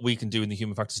a lot we can do in the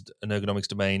human factors and ergonomics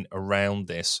domain around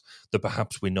this that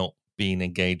perhaps we're not being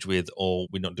engaged with, or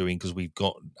we're not doing because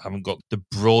haven't got the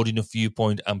broad enough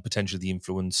viewpoint and potentially the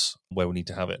influence where we need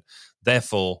to have it.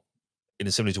 Therefore,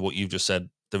 similar to what you've just said,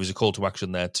 there is a call to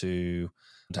action there to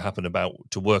happen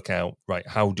to work out, right,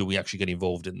 how do we actually get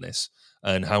involved in this,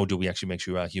 and how do we actually make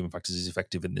sure our human factors is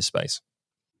effective in this space?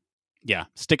 Yeah,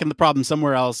 sticking the problem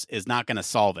somewhere else is not going to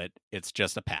solve it. It's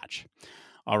just a patch.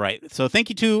 All right. So thank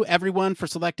you to everyone for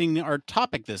selecting our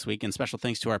topic this week, and special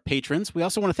thanks to our patrons. We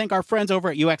also want to thank our friends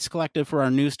over at UX Collective for our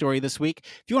news story this week.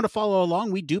 If you want to follow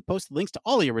along, we do post links to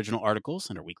all the original articles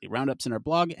and our weekly roundups in our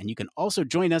blog, and you can also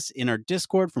join us in our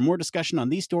Discord for more discussion on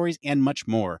these stories and much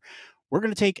more. We're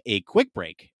going to take a quick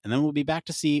break, and then we'll be back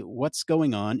to see what's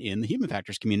going on in the human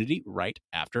factors community right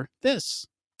after this.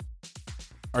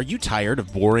 Are you tired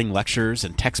of boring lectures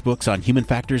and textbooks on human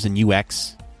factors and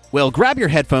UX? Well, grab your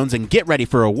headphones and get ready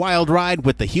for a wild ride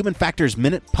with the Human Factors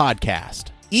Minute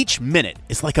podcast. Each minute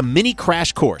is like a mini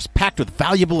crash course packed with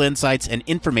valuable insights and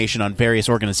information on various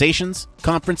organizations,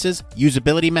 conferences,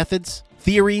 usability methods,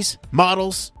 theories,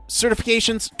 models,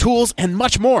 certifications, tools, and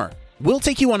much more. We'll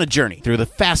take you on a journey through the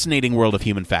fascinating world of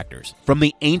human factors, from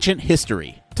the ancient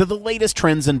history to the latest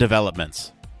trends and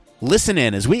developments. Listen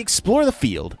in as we explore the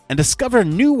field and discover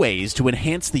new ways to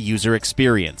enhance the user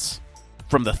experience.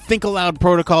 From the think aloud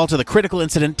protocol to the critical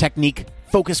incident technique,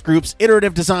 focus groups,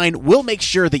 iterative design, we'll make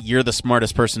sure that you're the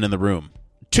smartest person in the room.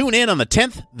 Tune in on the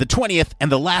 10th, the 20th, and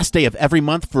the last day of every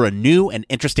month for a new and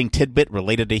interesting tidbit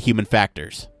related to human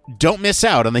factors. Don't miss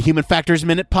out on the Human Factors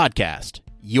Minute podcast,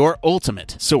 your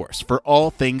ultimate source for all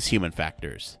things human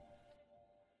factors.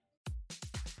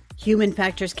 Human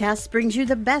Factors Cast brings you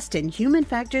the best in human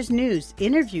factors news,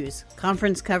 interviews,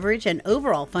 conference coverage, and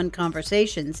overall fun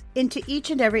conversations into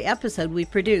each and every episode we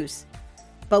produce.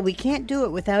 But we can't do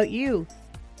it without you.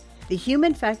 The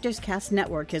Human Factors Cast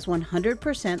network is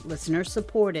 100% listener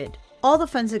supported. All the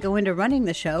funds that go into running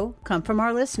the show come from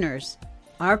our listeners.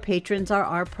 Our patrons are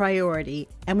our priority,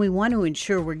 and we want to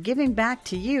ensure we're giving back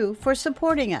to you for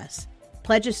supporting us.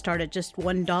 Pledges start at just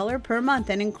 $1 per month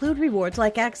and include rewards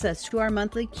like access to our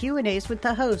monthly Q&As with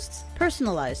the hosts,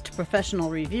 personalized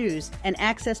professional reviews, and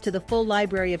access to the full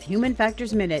library of Human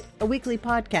Factors Minute, a weekly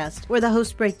podcast where the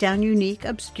hosts break down unique,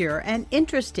 obscure, and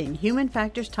interesting human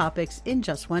factors topics in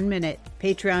just 1 minute.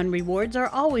 Patreon rewards are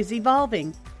always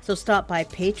evolving, so stop by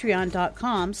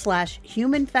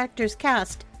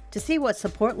patreon.com/humanfactorscast to see what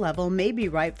support level may be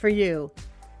right for you.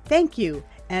 Thank you,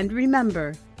 and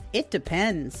remember, it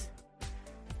depends.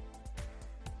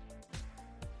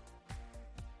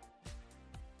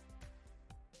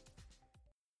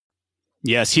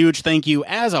 Yes, huge thank you,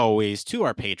 as always, to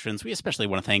our patrons. We especially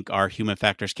want to thank our Human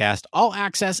Factors Cast All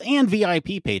Access and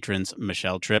VIP patrons,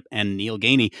 Michelle Tripp and Neil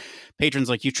Gainey. Patrons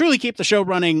like you truly keep the show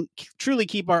running, truly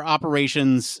keep our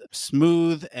operations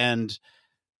smooth, and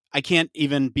I can't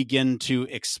even begin to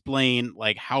explain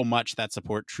how much that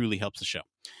support truly helps the show.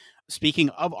 Speaking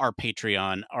of our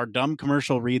Patreon, our dumb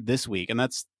commercial read this week, and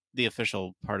that's the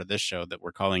official part of this show that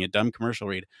we're calling a dumb commercial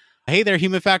read. Hey there,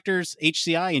 Human Factors,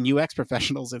 HCI, and UX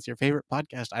professionals. It's your favorite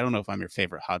podcast. I don't know if I'm your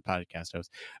favorite hot podcast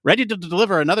host. Ready to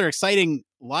deliver another exciting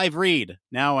live read.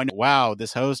 Now I know, wow,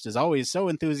 this host is always so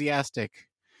enthusiastic.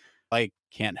 I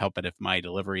can't help it if my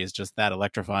delivery is just that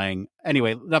electrifying.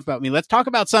 Anyway, enough about me. Let's talk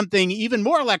about something even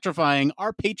more electrifying,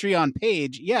 our Patreon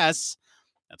page. Yes,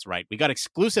 that's right. We got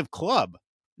exclusive club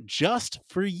just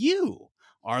for you,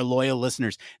 our loyal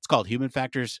listeners. It's called Human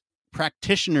Factors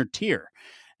Practitioner Tier.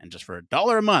 And just for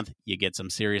 $1 a month, you get some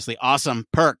seriously awesome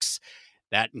perks.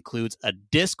 That includes a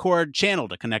Discord channel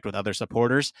to connect with other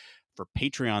supporters for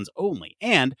Patreons only,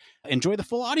 and enjoy the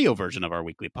full audio version of our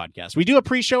weekly podcast. We do a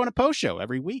pre-show and a post-show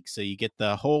every week, so you get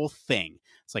the whole thing.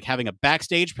 It's like having a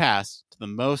backstage pass to the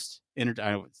most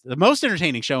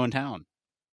entertaining show in town.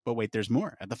 But wait, there's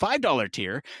more. At the $5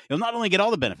 tier, you'll not only get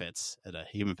all the benefits at a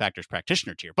Human Factors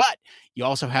Practitioner tier, but you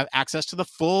also have access to the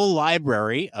full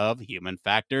library of Human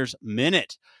Factors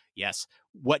Minute. Yes,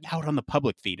 what out on the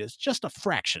public feed is just a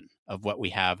fraction of what we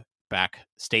have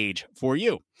backstage for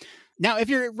you. Now, if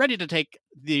you're ready to take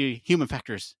the Human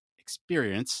Factors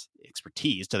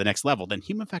expertise to the next level, then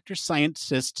Human Factors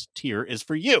Scientist tier is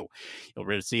for you. You'll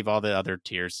receive all the other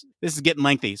tiers. This is getting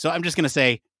lengthy, so I'm just going to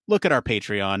say, look at our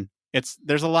Patreon.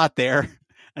 There's a lot there,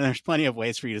 and there's plenty of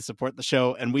ways for you to support the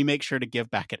show, and we make sure to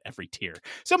give back at every tier.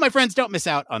 So, my friends, don't miss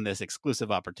out on this exclusive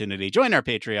opportunity. Join our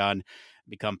Patreon,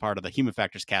 become part of the Human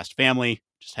Factors Cast family.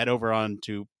 Just head over on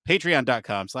to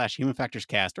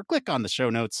patreon.com/humanfactorscast or click on the show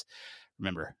notes.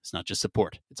 Remember, it's not just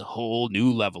support. It's a whole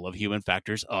new level of Human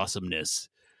Factors awesomeness.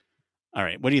 All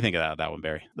right, what do you think of that one,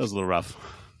 Barry? That was a little rough.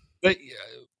 8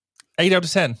 out of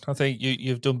 10. I think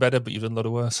you've done better, but you've done a lot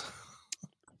of worse.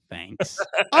 Thanks.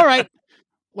 All right,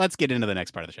 let's get into the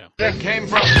next part of the show. It came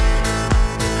from.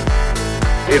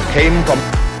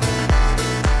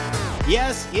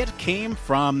 Yes, it came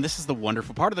from. This is the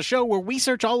wonderful part of the show where we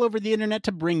search all over the internet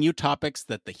to bring you topics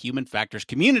that the Human Factors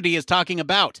community is talking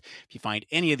about. If you find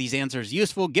any of these answers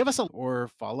useful, give us or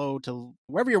follow to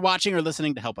wherever you're watching or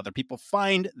listening to help other people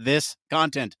find this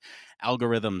content.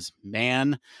 Algorithms,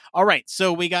 man. All right,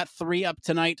 so we got 3 up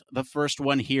tonight. The first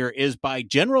one here is by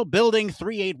General Building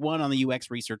 381 on the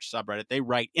UX Research subreddit. They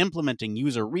write, implementing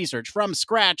user research from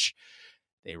scratch.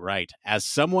 They write, as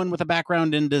someone with a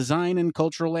background in design and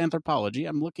cultural anthropology,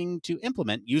 I'm looking to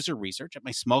implement user research at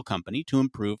my small company to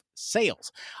improve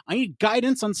sales. I need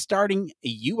guidance on starting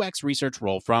a UX research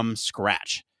role from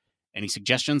scratch. Any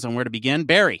suggestions on where to begin?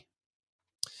 Barry?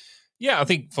 Yeah, I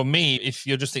think for me, if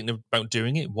you're just thinking about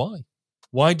doing it, why?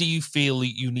 Why do you feel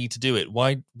that you need to do it?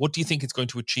 What do you think it's going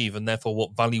to achieve? And therefore,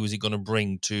 what value is it going to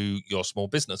bring to your small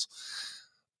business?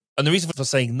 And the reason for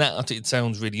saying that, it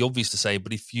sounds really obvious to say,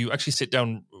 but if you actually sit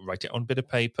down, write it on a bit of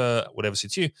paper, whatever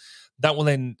suits you, that will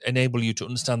then enable you to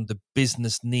understand the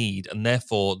business need and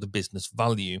therefore the business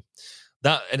value.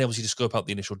 That enables you to scope out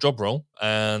the initial job role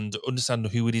and understand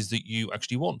who it is that you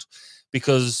actually want.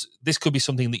 Because this could be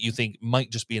something that you think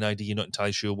might just be an idea, you're not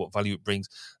entirely sure what value it brings.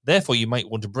 Therefore, you might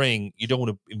want to you don't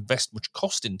want to invest much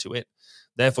cost into it.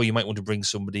 Therefore, you might want to bring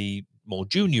somebody more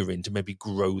junior in to maybe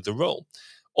grow the role.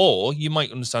 Or you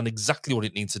might understand exactly what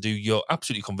it needs to do. You're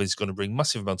absolutely convinced it's going to bring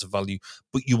massive amounts of value,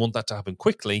 but you want that to happen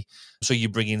quickly. So you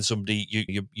bring in somebody,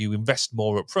 you invest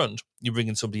more up front, you bring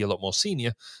in somebody a lot more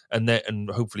senior, and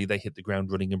hopefully they hit the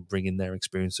ground running and bring in their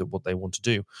experience of what they want to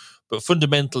do. But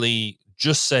fundamentally,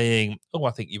 just saying, oh,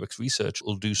 I think UX research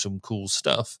will do some cool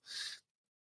stuff,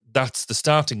 that's the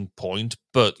starting point,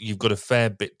 but you've got a fair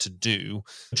bit to do.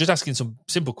 Just asking some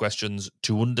simple questions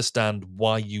to understand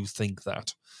why you think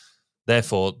that.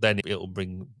 Therefore, then it'll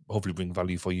hopefully bring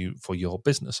value for you, for your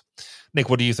business.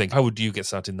 Nick, what do you think? How would you get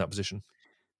started in that position?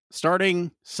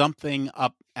 Starting something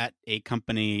up at a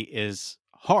company is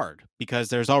hard because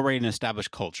there's already an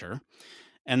established culture.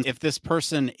 And if this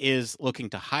person is looking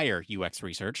to hire UX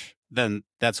research, then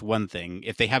that's one thing.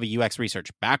 If they have a UX research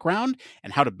background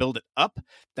and how to build it up,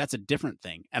 that's a different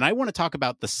thing. And I want to talk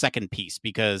about the second piece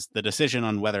because the decision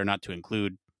on whether or not to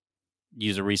include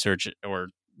user research or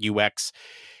UX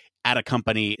at a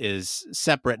company is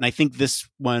separate. And I think this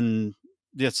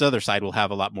other side will have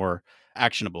a lot more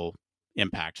actionable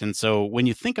impact. And so when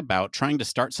you think about trying to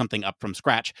start something up from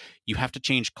scratch, you have to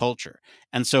change culture.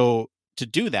 And so to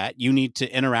do that, you need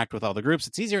to interact with all the groups.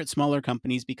 It's easier at smaller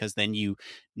companies because then you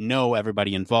know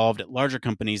everybody involved. At larger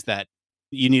companies, that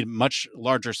you need a much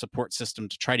larger support system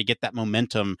to try to get that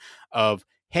momentum of,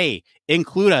 hey,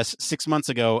 include us 6 months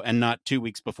ago and not 2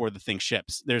 weeks before the thing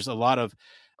ships. There's a lot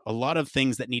of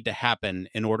things that need to happen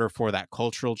in order for that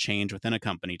cultural change within a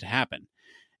company to happen.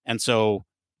 And so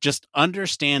just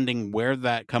understanding where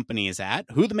that company is at,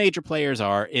 who the major players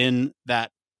are in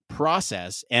that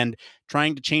process, and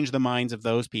trying to change the minds of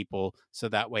those people so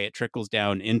that way it trickles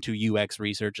down into UX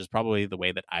research is probably the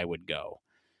way that I would go.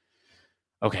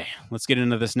 Okay, let's get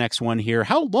into this next one here.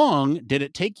 How long did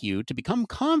it take you to become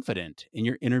confident in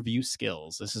your interview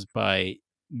skills? This is by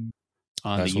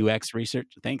the UX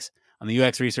research. Thanks. On the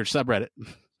UX research subreddit,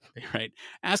 right?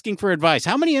 Asking for advice.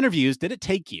 How many interviews did it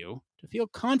take you to feel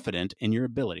confident in your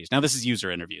abilities? Now, this is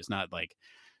user interviews, not like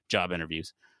job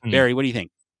interviews. Barry, what do you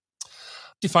think?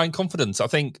 Define confidence. I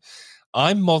think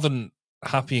I'm more than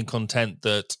happy and content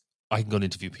that I can go and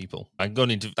interview people.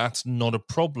 That's not a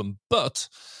problem, but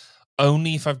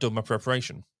only if I've done my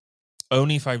preparation.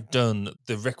 Only if I've done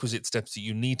the requisite steps that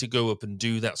you need to go up and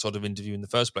do that sort of interview in the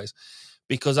first place.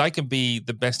 Because I can be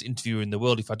the best interviewer in the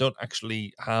world if I don't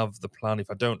actually have the plan,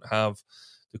 if I don't have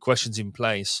the questions in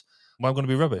place, well, I'm going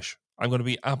to be rubbish. I'm going to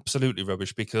be absolutely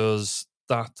rubbish because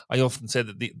I often say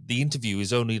that the interview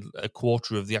is only a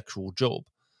quarter of the actual job.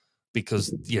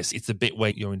 Because, yes, it's the bit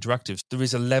where you're interactive. There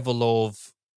is a level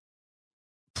of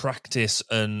practice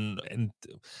and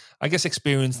I guess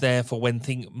experience there for when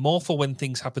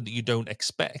things happen that you don't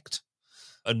expect,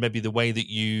 and maybe the way that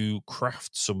you craft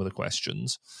some of the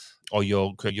questions, or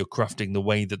you're crafting the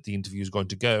way that the interview is going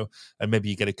to go, and maybe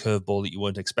you get a curveball that you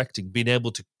weren't expecting. Being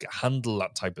able to handle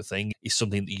that type of thing is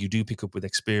something that you do pick up with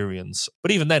experience.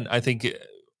 But even then, I think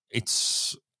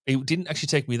it didn't actually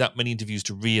take me that many interviews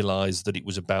to realize that it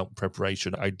was about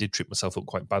preparation. I did trip myself up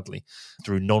quite badly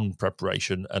through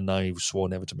non-preparation, and I swore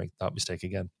never to make that mistake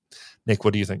again. Nick,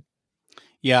 what do you think?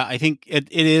 Yeah, I think it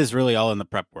is really all in the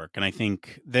prep work. And I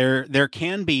think there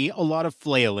can be a lot of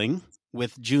flailing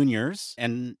with juniors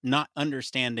and not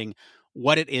understanding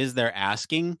what it is they're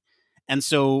asking. And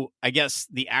so I guess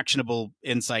the actionable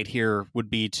insight here would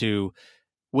be to,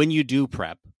 when you do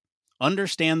prep,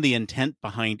 understand the intent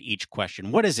behind each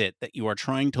question. What is it that you are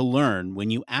trying to learn when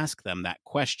you ask them that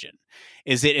question?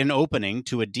 Is it an opening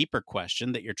to a deeper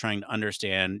question that you're trying to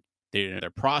understand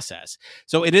their process?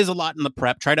 So it is a lot in the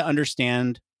prep. Try to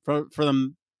understand for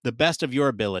them the best of your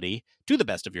ability, to the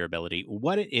best of your ability,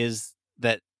 what it is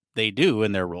that they do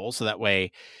in their role. So that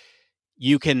way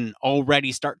you can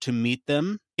already start to meet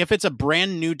them. If it's a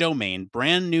brand new domain,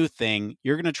 brand new thing,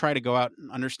 you're going to try to go out and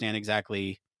understand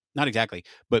not exactly,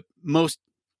 but most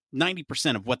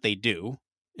 90% of what they do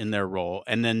in their role.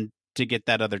 And then to get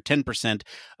that other 10%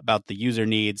 about the user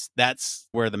needs, that's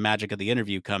where the magic of the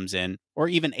interview comes in, or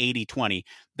even 80-20.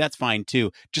 That's fine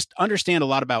too. Just understand a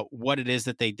lot about what it is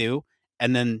that they do.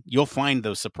 And then you'll find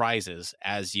those surprises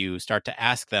as you start to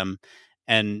ask them.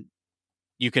 And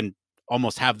you can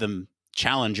almost have them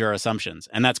challenge your assumptions.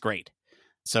 And that's great.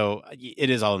 So it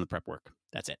is all in the prep work.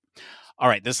 That's it. All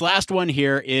right. This last one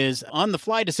here is on the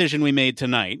fly decision we made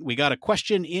tonight. We got a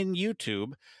question in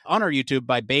YouTube, on our YouTube,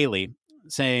 by Bailey,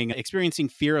 saying, experiencing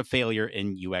fear of failure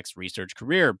in UX research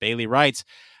career. Bailey writes,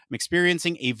 I'm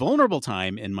experiencing a vulnerable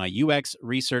time in my UX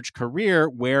research career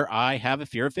where I have a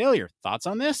fear of failure. Thoughts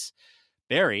on this?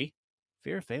 Barry,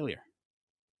 fear of failure.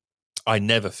 I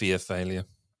never fear failure.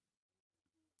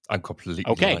 I'm completely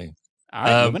okay. lying. All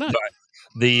right, moving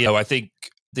on. I think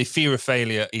the fear of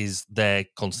failure is there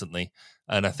constantly,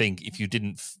 and I think if you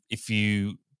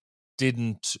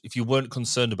weren't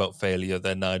concerned about failure,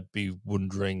 then I'd be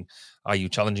wondering: are you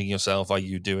challenging yourself? Are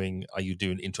you doing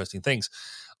interesting things?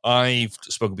 I've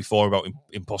spoken before about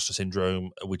imposter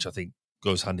syndrome, which I think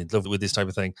goes hand in glove with this type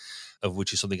of thing, of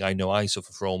which is something I know I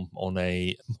suffer from on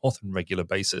a more than regular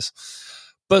basis.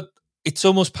 But it's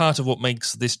almost part of what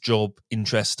makes this job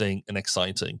interesting and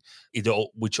exciting,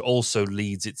 which also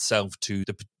leads itself to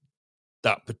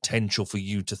that potential for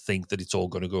you to think that it's all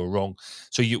going to go wrong.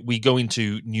 So we go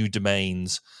into new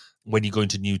domains when you go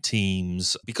into new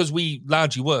teams, because we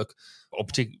largely work, or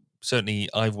certainly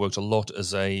I've worked a lot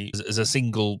as a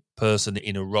single person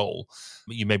in a role.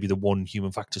 You may be the one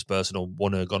human factors person or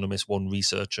one ergonomist, one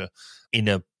researcher in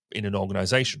an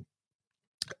organization.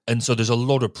 And so there's a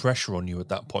lot of pressure on you at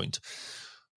that point.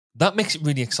 That makes it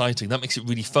really exciting. That makes it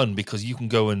really fun, because you can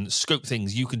go and scope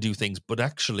things, you can do things, but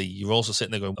actually you're also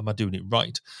sitting there going, am I doing it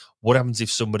right? What happens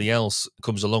if somebody else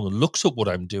comes along and looks at what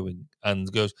I'm doing and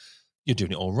goes, you're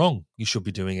doing it all wrong. You should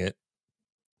be doing it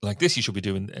like this. You should be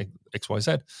doing X, Y,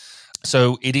 Z.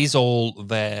 So it is all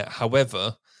there.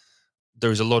 However,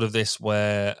 there is a lot of this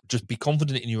where just be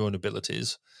confident in your own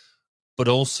abilities, but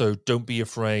also don't be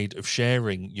afraid of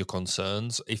sharing your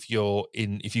concerns. If you're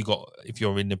in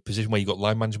a position where you've got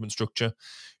line management structure,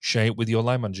 share it with your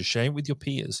line manager, share it with your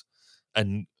peers.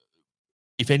 And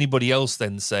if anybody else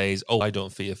then says, oh, I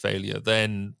don't fear failure,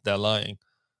 then they're lying,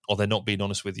 or they're not being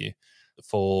honest with you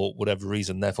for whatever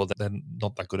reason. Therefore, they're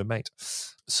not that good a mate.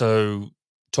 So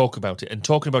talk about it. And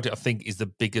talking about it, I think, is the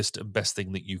biggest and best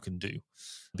thing that you can do.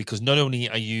 Because not only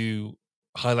are you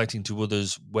highlighting to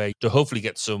others where to hopefully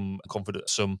get some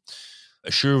confidence, some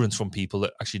assurance from people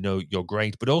that actually know you're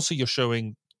great, but also you're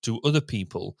showing to other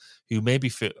people who may be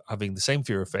having the same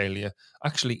fear of failure,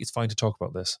 actually, it's fine to talk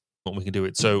about this, and we can do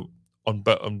it. So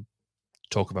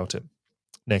talk about it.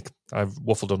 Nick, I've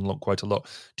waffled on quite a lot.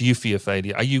 Do you fear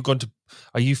failure? Are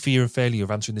you fear of failure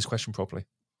of answering this question properly?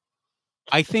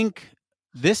 I think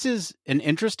this is an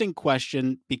interesting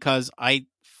question, because I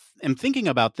am thinking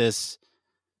about this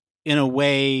in a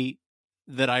way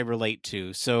that I relate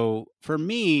to. So for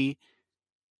me,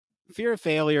 fear of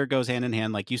failure goes hand in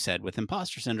hand, like you said, with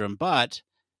imposter syndrome. But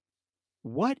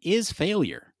what is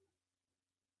failure?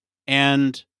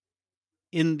 And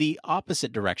in the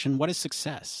opposite direction, what is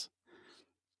success?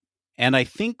 And I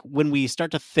think when we start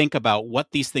to think about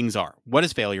what these things are, what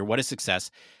is failure, what is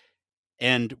success,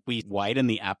 and we widen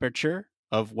the aperture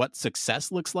of what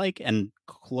success looks like and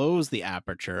close the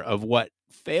aperture of what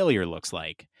failure looks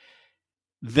like,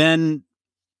 then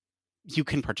you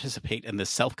can participate in the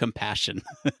self-compassion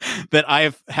that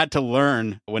I've had to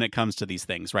learn when it comes to these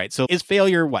things, right? So is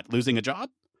failure what? Losing a job?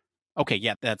 Okay,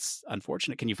 yeah, that's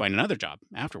unfortunate. Can you find another job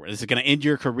afterwards? Is it going to end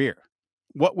your career?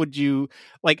 What would you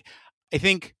like? I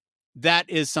think that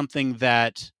is something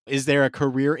that, is there a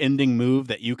career-ending move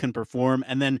that you can perform?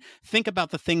 And then think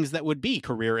about the things that would be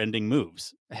career-ending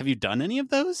moves. Have you done any of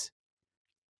those?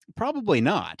 Probably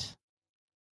not.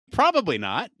 Probably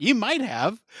not. You might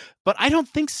have, but I don't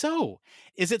think so.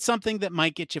 Is it something that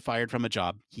might get you fired from a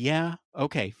job? Yeah.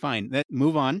 Okay, fine.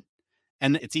 Move on.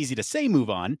 And it's easy to say move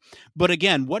on. But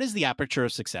again, what is the aperture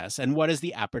of success and what is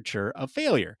the aperture of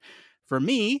failure? For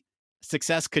me,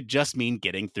 success could just mean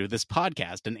getting through this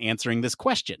podcast and answering this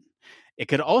question. It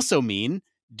could also mean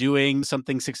doing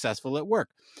something successful at work.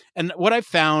 And what I've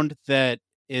found that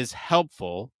is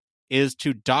helpful is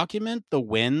to document the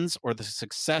wins or the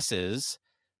successes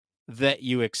that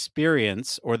you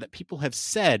experience or that people have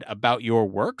said about your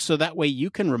work. So that way you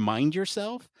can remind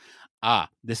yourself,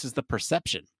 this is the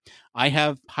perception. I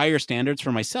have higher standards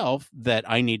for myself that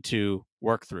I need to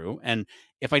work through. And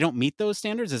if I don't meet those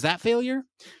standards, is that failure?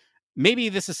 Maybe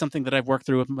this is something that I've worked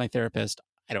through with my therapist.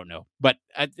 I don't know. But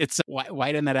it's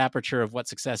widen that aperture of what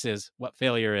success is, what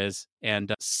failure is,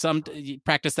 and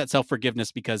practice that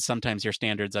self-forgiveness, because sometimes your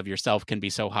standards of yourself can be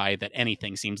so high that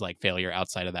anything seems like failure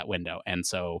outside of that window. And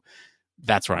so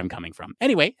that's where I'm coming from.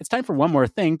 Anyway, it's time for one more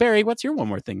thing. Barry, what's your one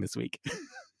more thing this week?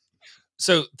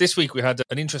 So this week we had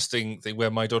an interesting thing where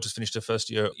my daughter's finished her first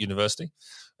year at university.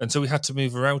 And so we had to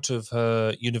move her out of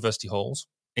her university halls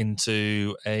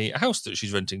into a house that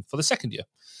she's renting for the second year.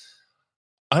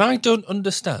 And I don't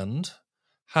understand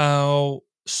how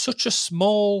such a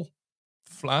small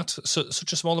flat,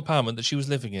 such a small apartment that she was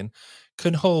living in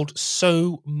can hold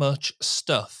so much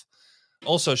stuff.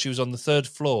 Also, she was on the third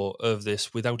floor of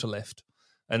this without a lift.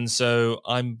 And so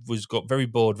I got very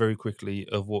bored very quickly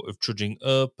of trudging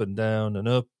up and down and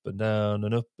up and down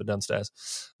and up and downstairs.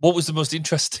 What was the most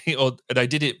interesting, and I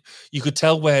did it, you could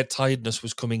tell where tiredness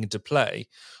was coming into play,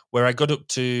 where I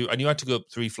knew I had to go up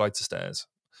 3 flights of stairs.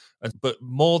 But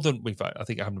more than, in fact, I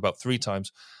think it happened about 3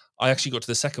 times, I actually got to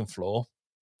the second floor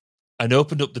and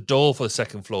opened up the door for the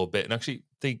second floor bit and actually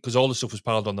because all the stuff was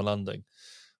piled on the landing,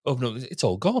 opened up, it's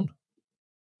all gone.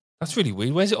 That's really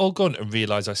weird. Where's it all gone? And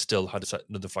realise I still had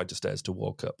another flight of stairs to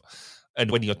walk up. And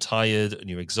when you're tired and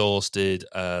you're exhausted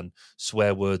and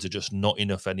swear words are just not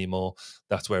enough anymore,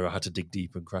 that's where I had to dig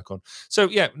deep and crack on. So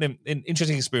yeah, an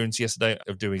interesting experience yesterday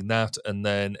of doing that, and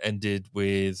then ended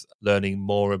with learning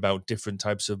more about different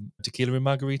types of tequila and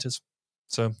margaritas.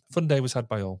 So fun day was had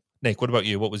by all. Nick, what about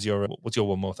you? What's your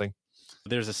one more thing?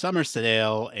 There's a summer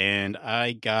sale and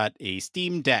I got a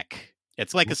Steam Deck.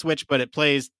 It's like a Switch, but it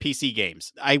plays PC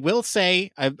games. I will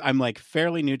say I'm like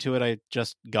fairly new to it. I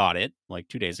just got it like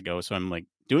 2 days ago. So I'm like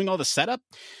doing all the setup.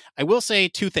 I will say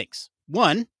 2 things.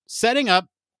 1, setting up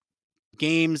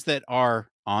games that are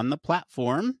on the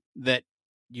platform that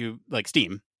you like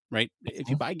Steam, right? If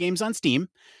you buy games on Steam,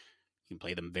 you can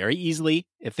play them very easily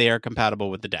if they are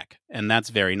compatible with the deck. And that's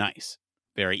very nice.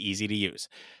 Very easy to use.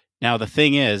 Now, the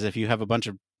thing is, if you have a bunch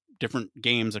of different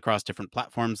games across different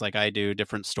platforms like I do,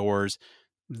 different stores,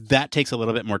 that takes a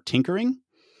little bit more tinkering.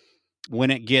 When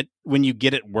you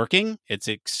get it working, it's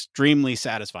extremely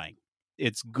satisfying.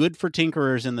 It's good for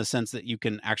tinkerers in the sense that you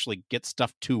can actually get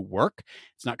stuff to work.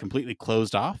 It's not completely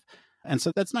closed off. And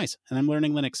so that's nice. And I'm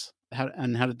learning Linux how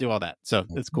to do all that. So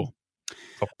it's cool.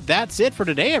 That's it for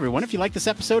today, everyone. If you like this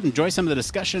episode, enjoy some of the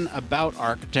discussion about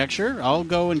architecture,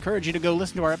 I'll encourage you to go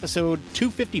listen to our episode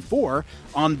 254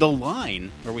 on The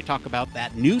Line, where we talk about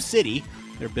that new city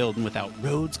they're building without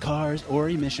roads, cars, or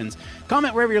emissions.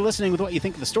 Comment wherever you're listening with what you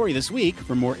think of the story this week.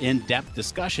 For more in-depth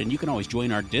discussion, you can always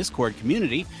join our Discord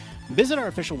community. Visit our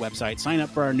official website, sign up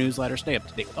for our newsletter, stay up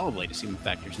to date with all the latest Human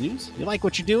Factors news. You like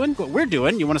what you're doing, what we're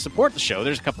doing, you want to support the show,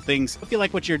 there's a couple things. If you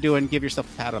like what you're doing, give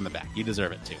yourself a pat on the back. You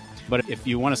deserve it too. But if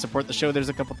you want to support the show, there's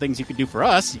a couple things you can do for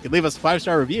us. You can leave us a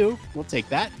 5-star review. We'll take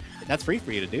that. That's free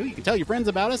for you to do. You can tell your friends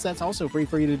about us. That's also free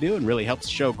for you to do and really helps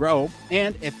the show grow.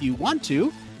 And if you want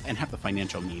to, and have the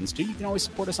financial means to, you can always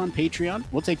support us on Patreon.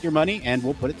 We'll take your money and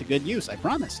we'll put it to good use, I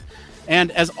promise.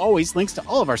 And as always, links to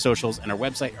all of our socials and our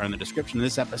website are in the description of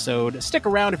this episode. Stick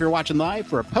around if you're watching live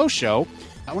for a post-show.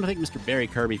 I want to thank Mr. Barry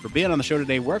Kirby for being on the show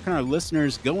today. Where can our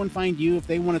listeners go and find you if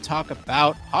they want to talk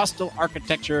about hostile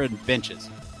architecture and benches?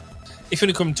 If you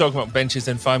want to come and talk about benches,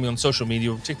 then find me on social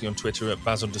media, particularly on Twitter at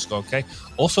Baz_K.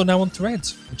 Also now on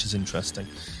Threads, which is interesting.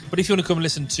 But if you want to come and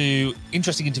listen to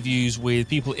interesting interviews with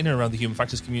people in and around the Human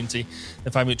Factors community,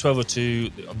 then find me at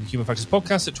 1202 on the Human Factors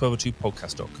podcast at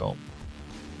 1202podcast.com.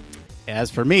 As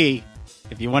for me,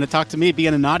 if you want to talk to me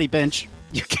being a naughty bench,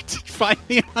 you can find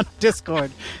me on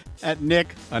Discord at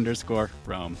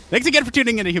Nick_Rome. Thanks again for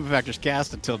tuning in to Human Factors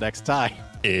Cast. Until next time,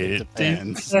 it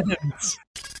depends.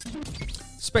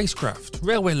 Spacecraft,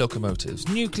 railway locomotives,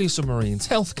 nuclear submarines,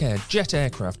 healthcare, jet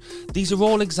aircraft, these are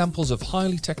all examples of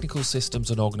highly technical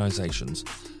systems and organisations,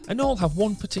 and all have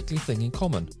one particular thing in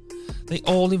common. They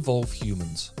all involve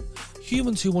humans.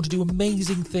 Humans who want to do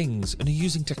amazing things and are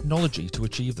using technology to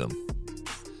achieve them.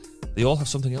 They all have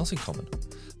something else in common.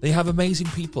 They have amazing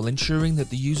people ensuring that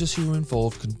the users who are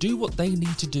involved can do what they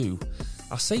need to do,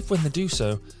 are safe when they do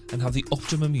so, and have the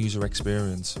optimum user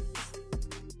experience.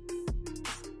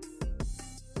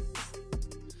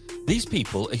 These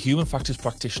people are Human Factors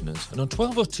practitioners, and on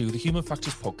 1202, the Human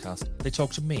Factors podcast, they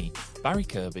talk to me, Barry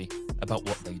Kirby, about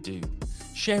what they do,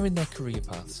 sharing their career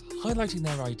paths, highlighting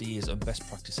their ideas and best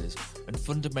practices, and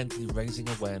fundamentally raising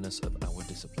awareness of our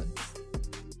discipline.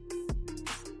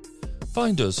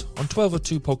 Find us on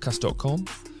 1202podcast.com,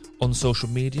 on social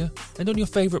media, and on your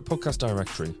favourite podcast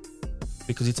directory,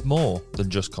 because it's more than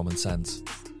just common sense.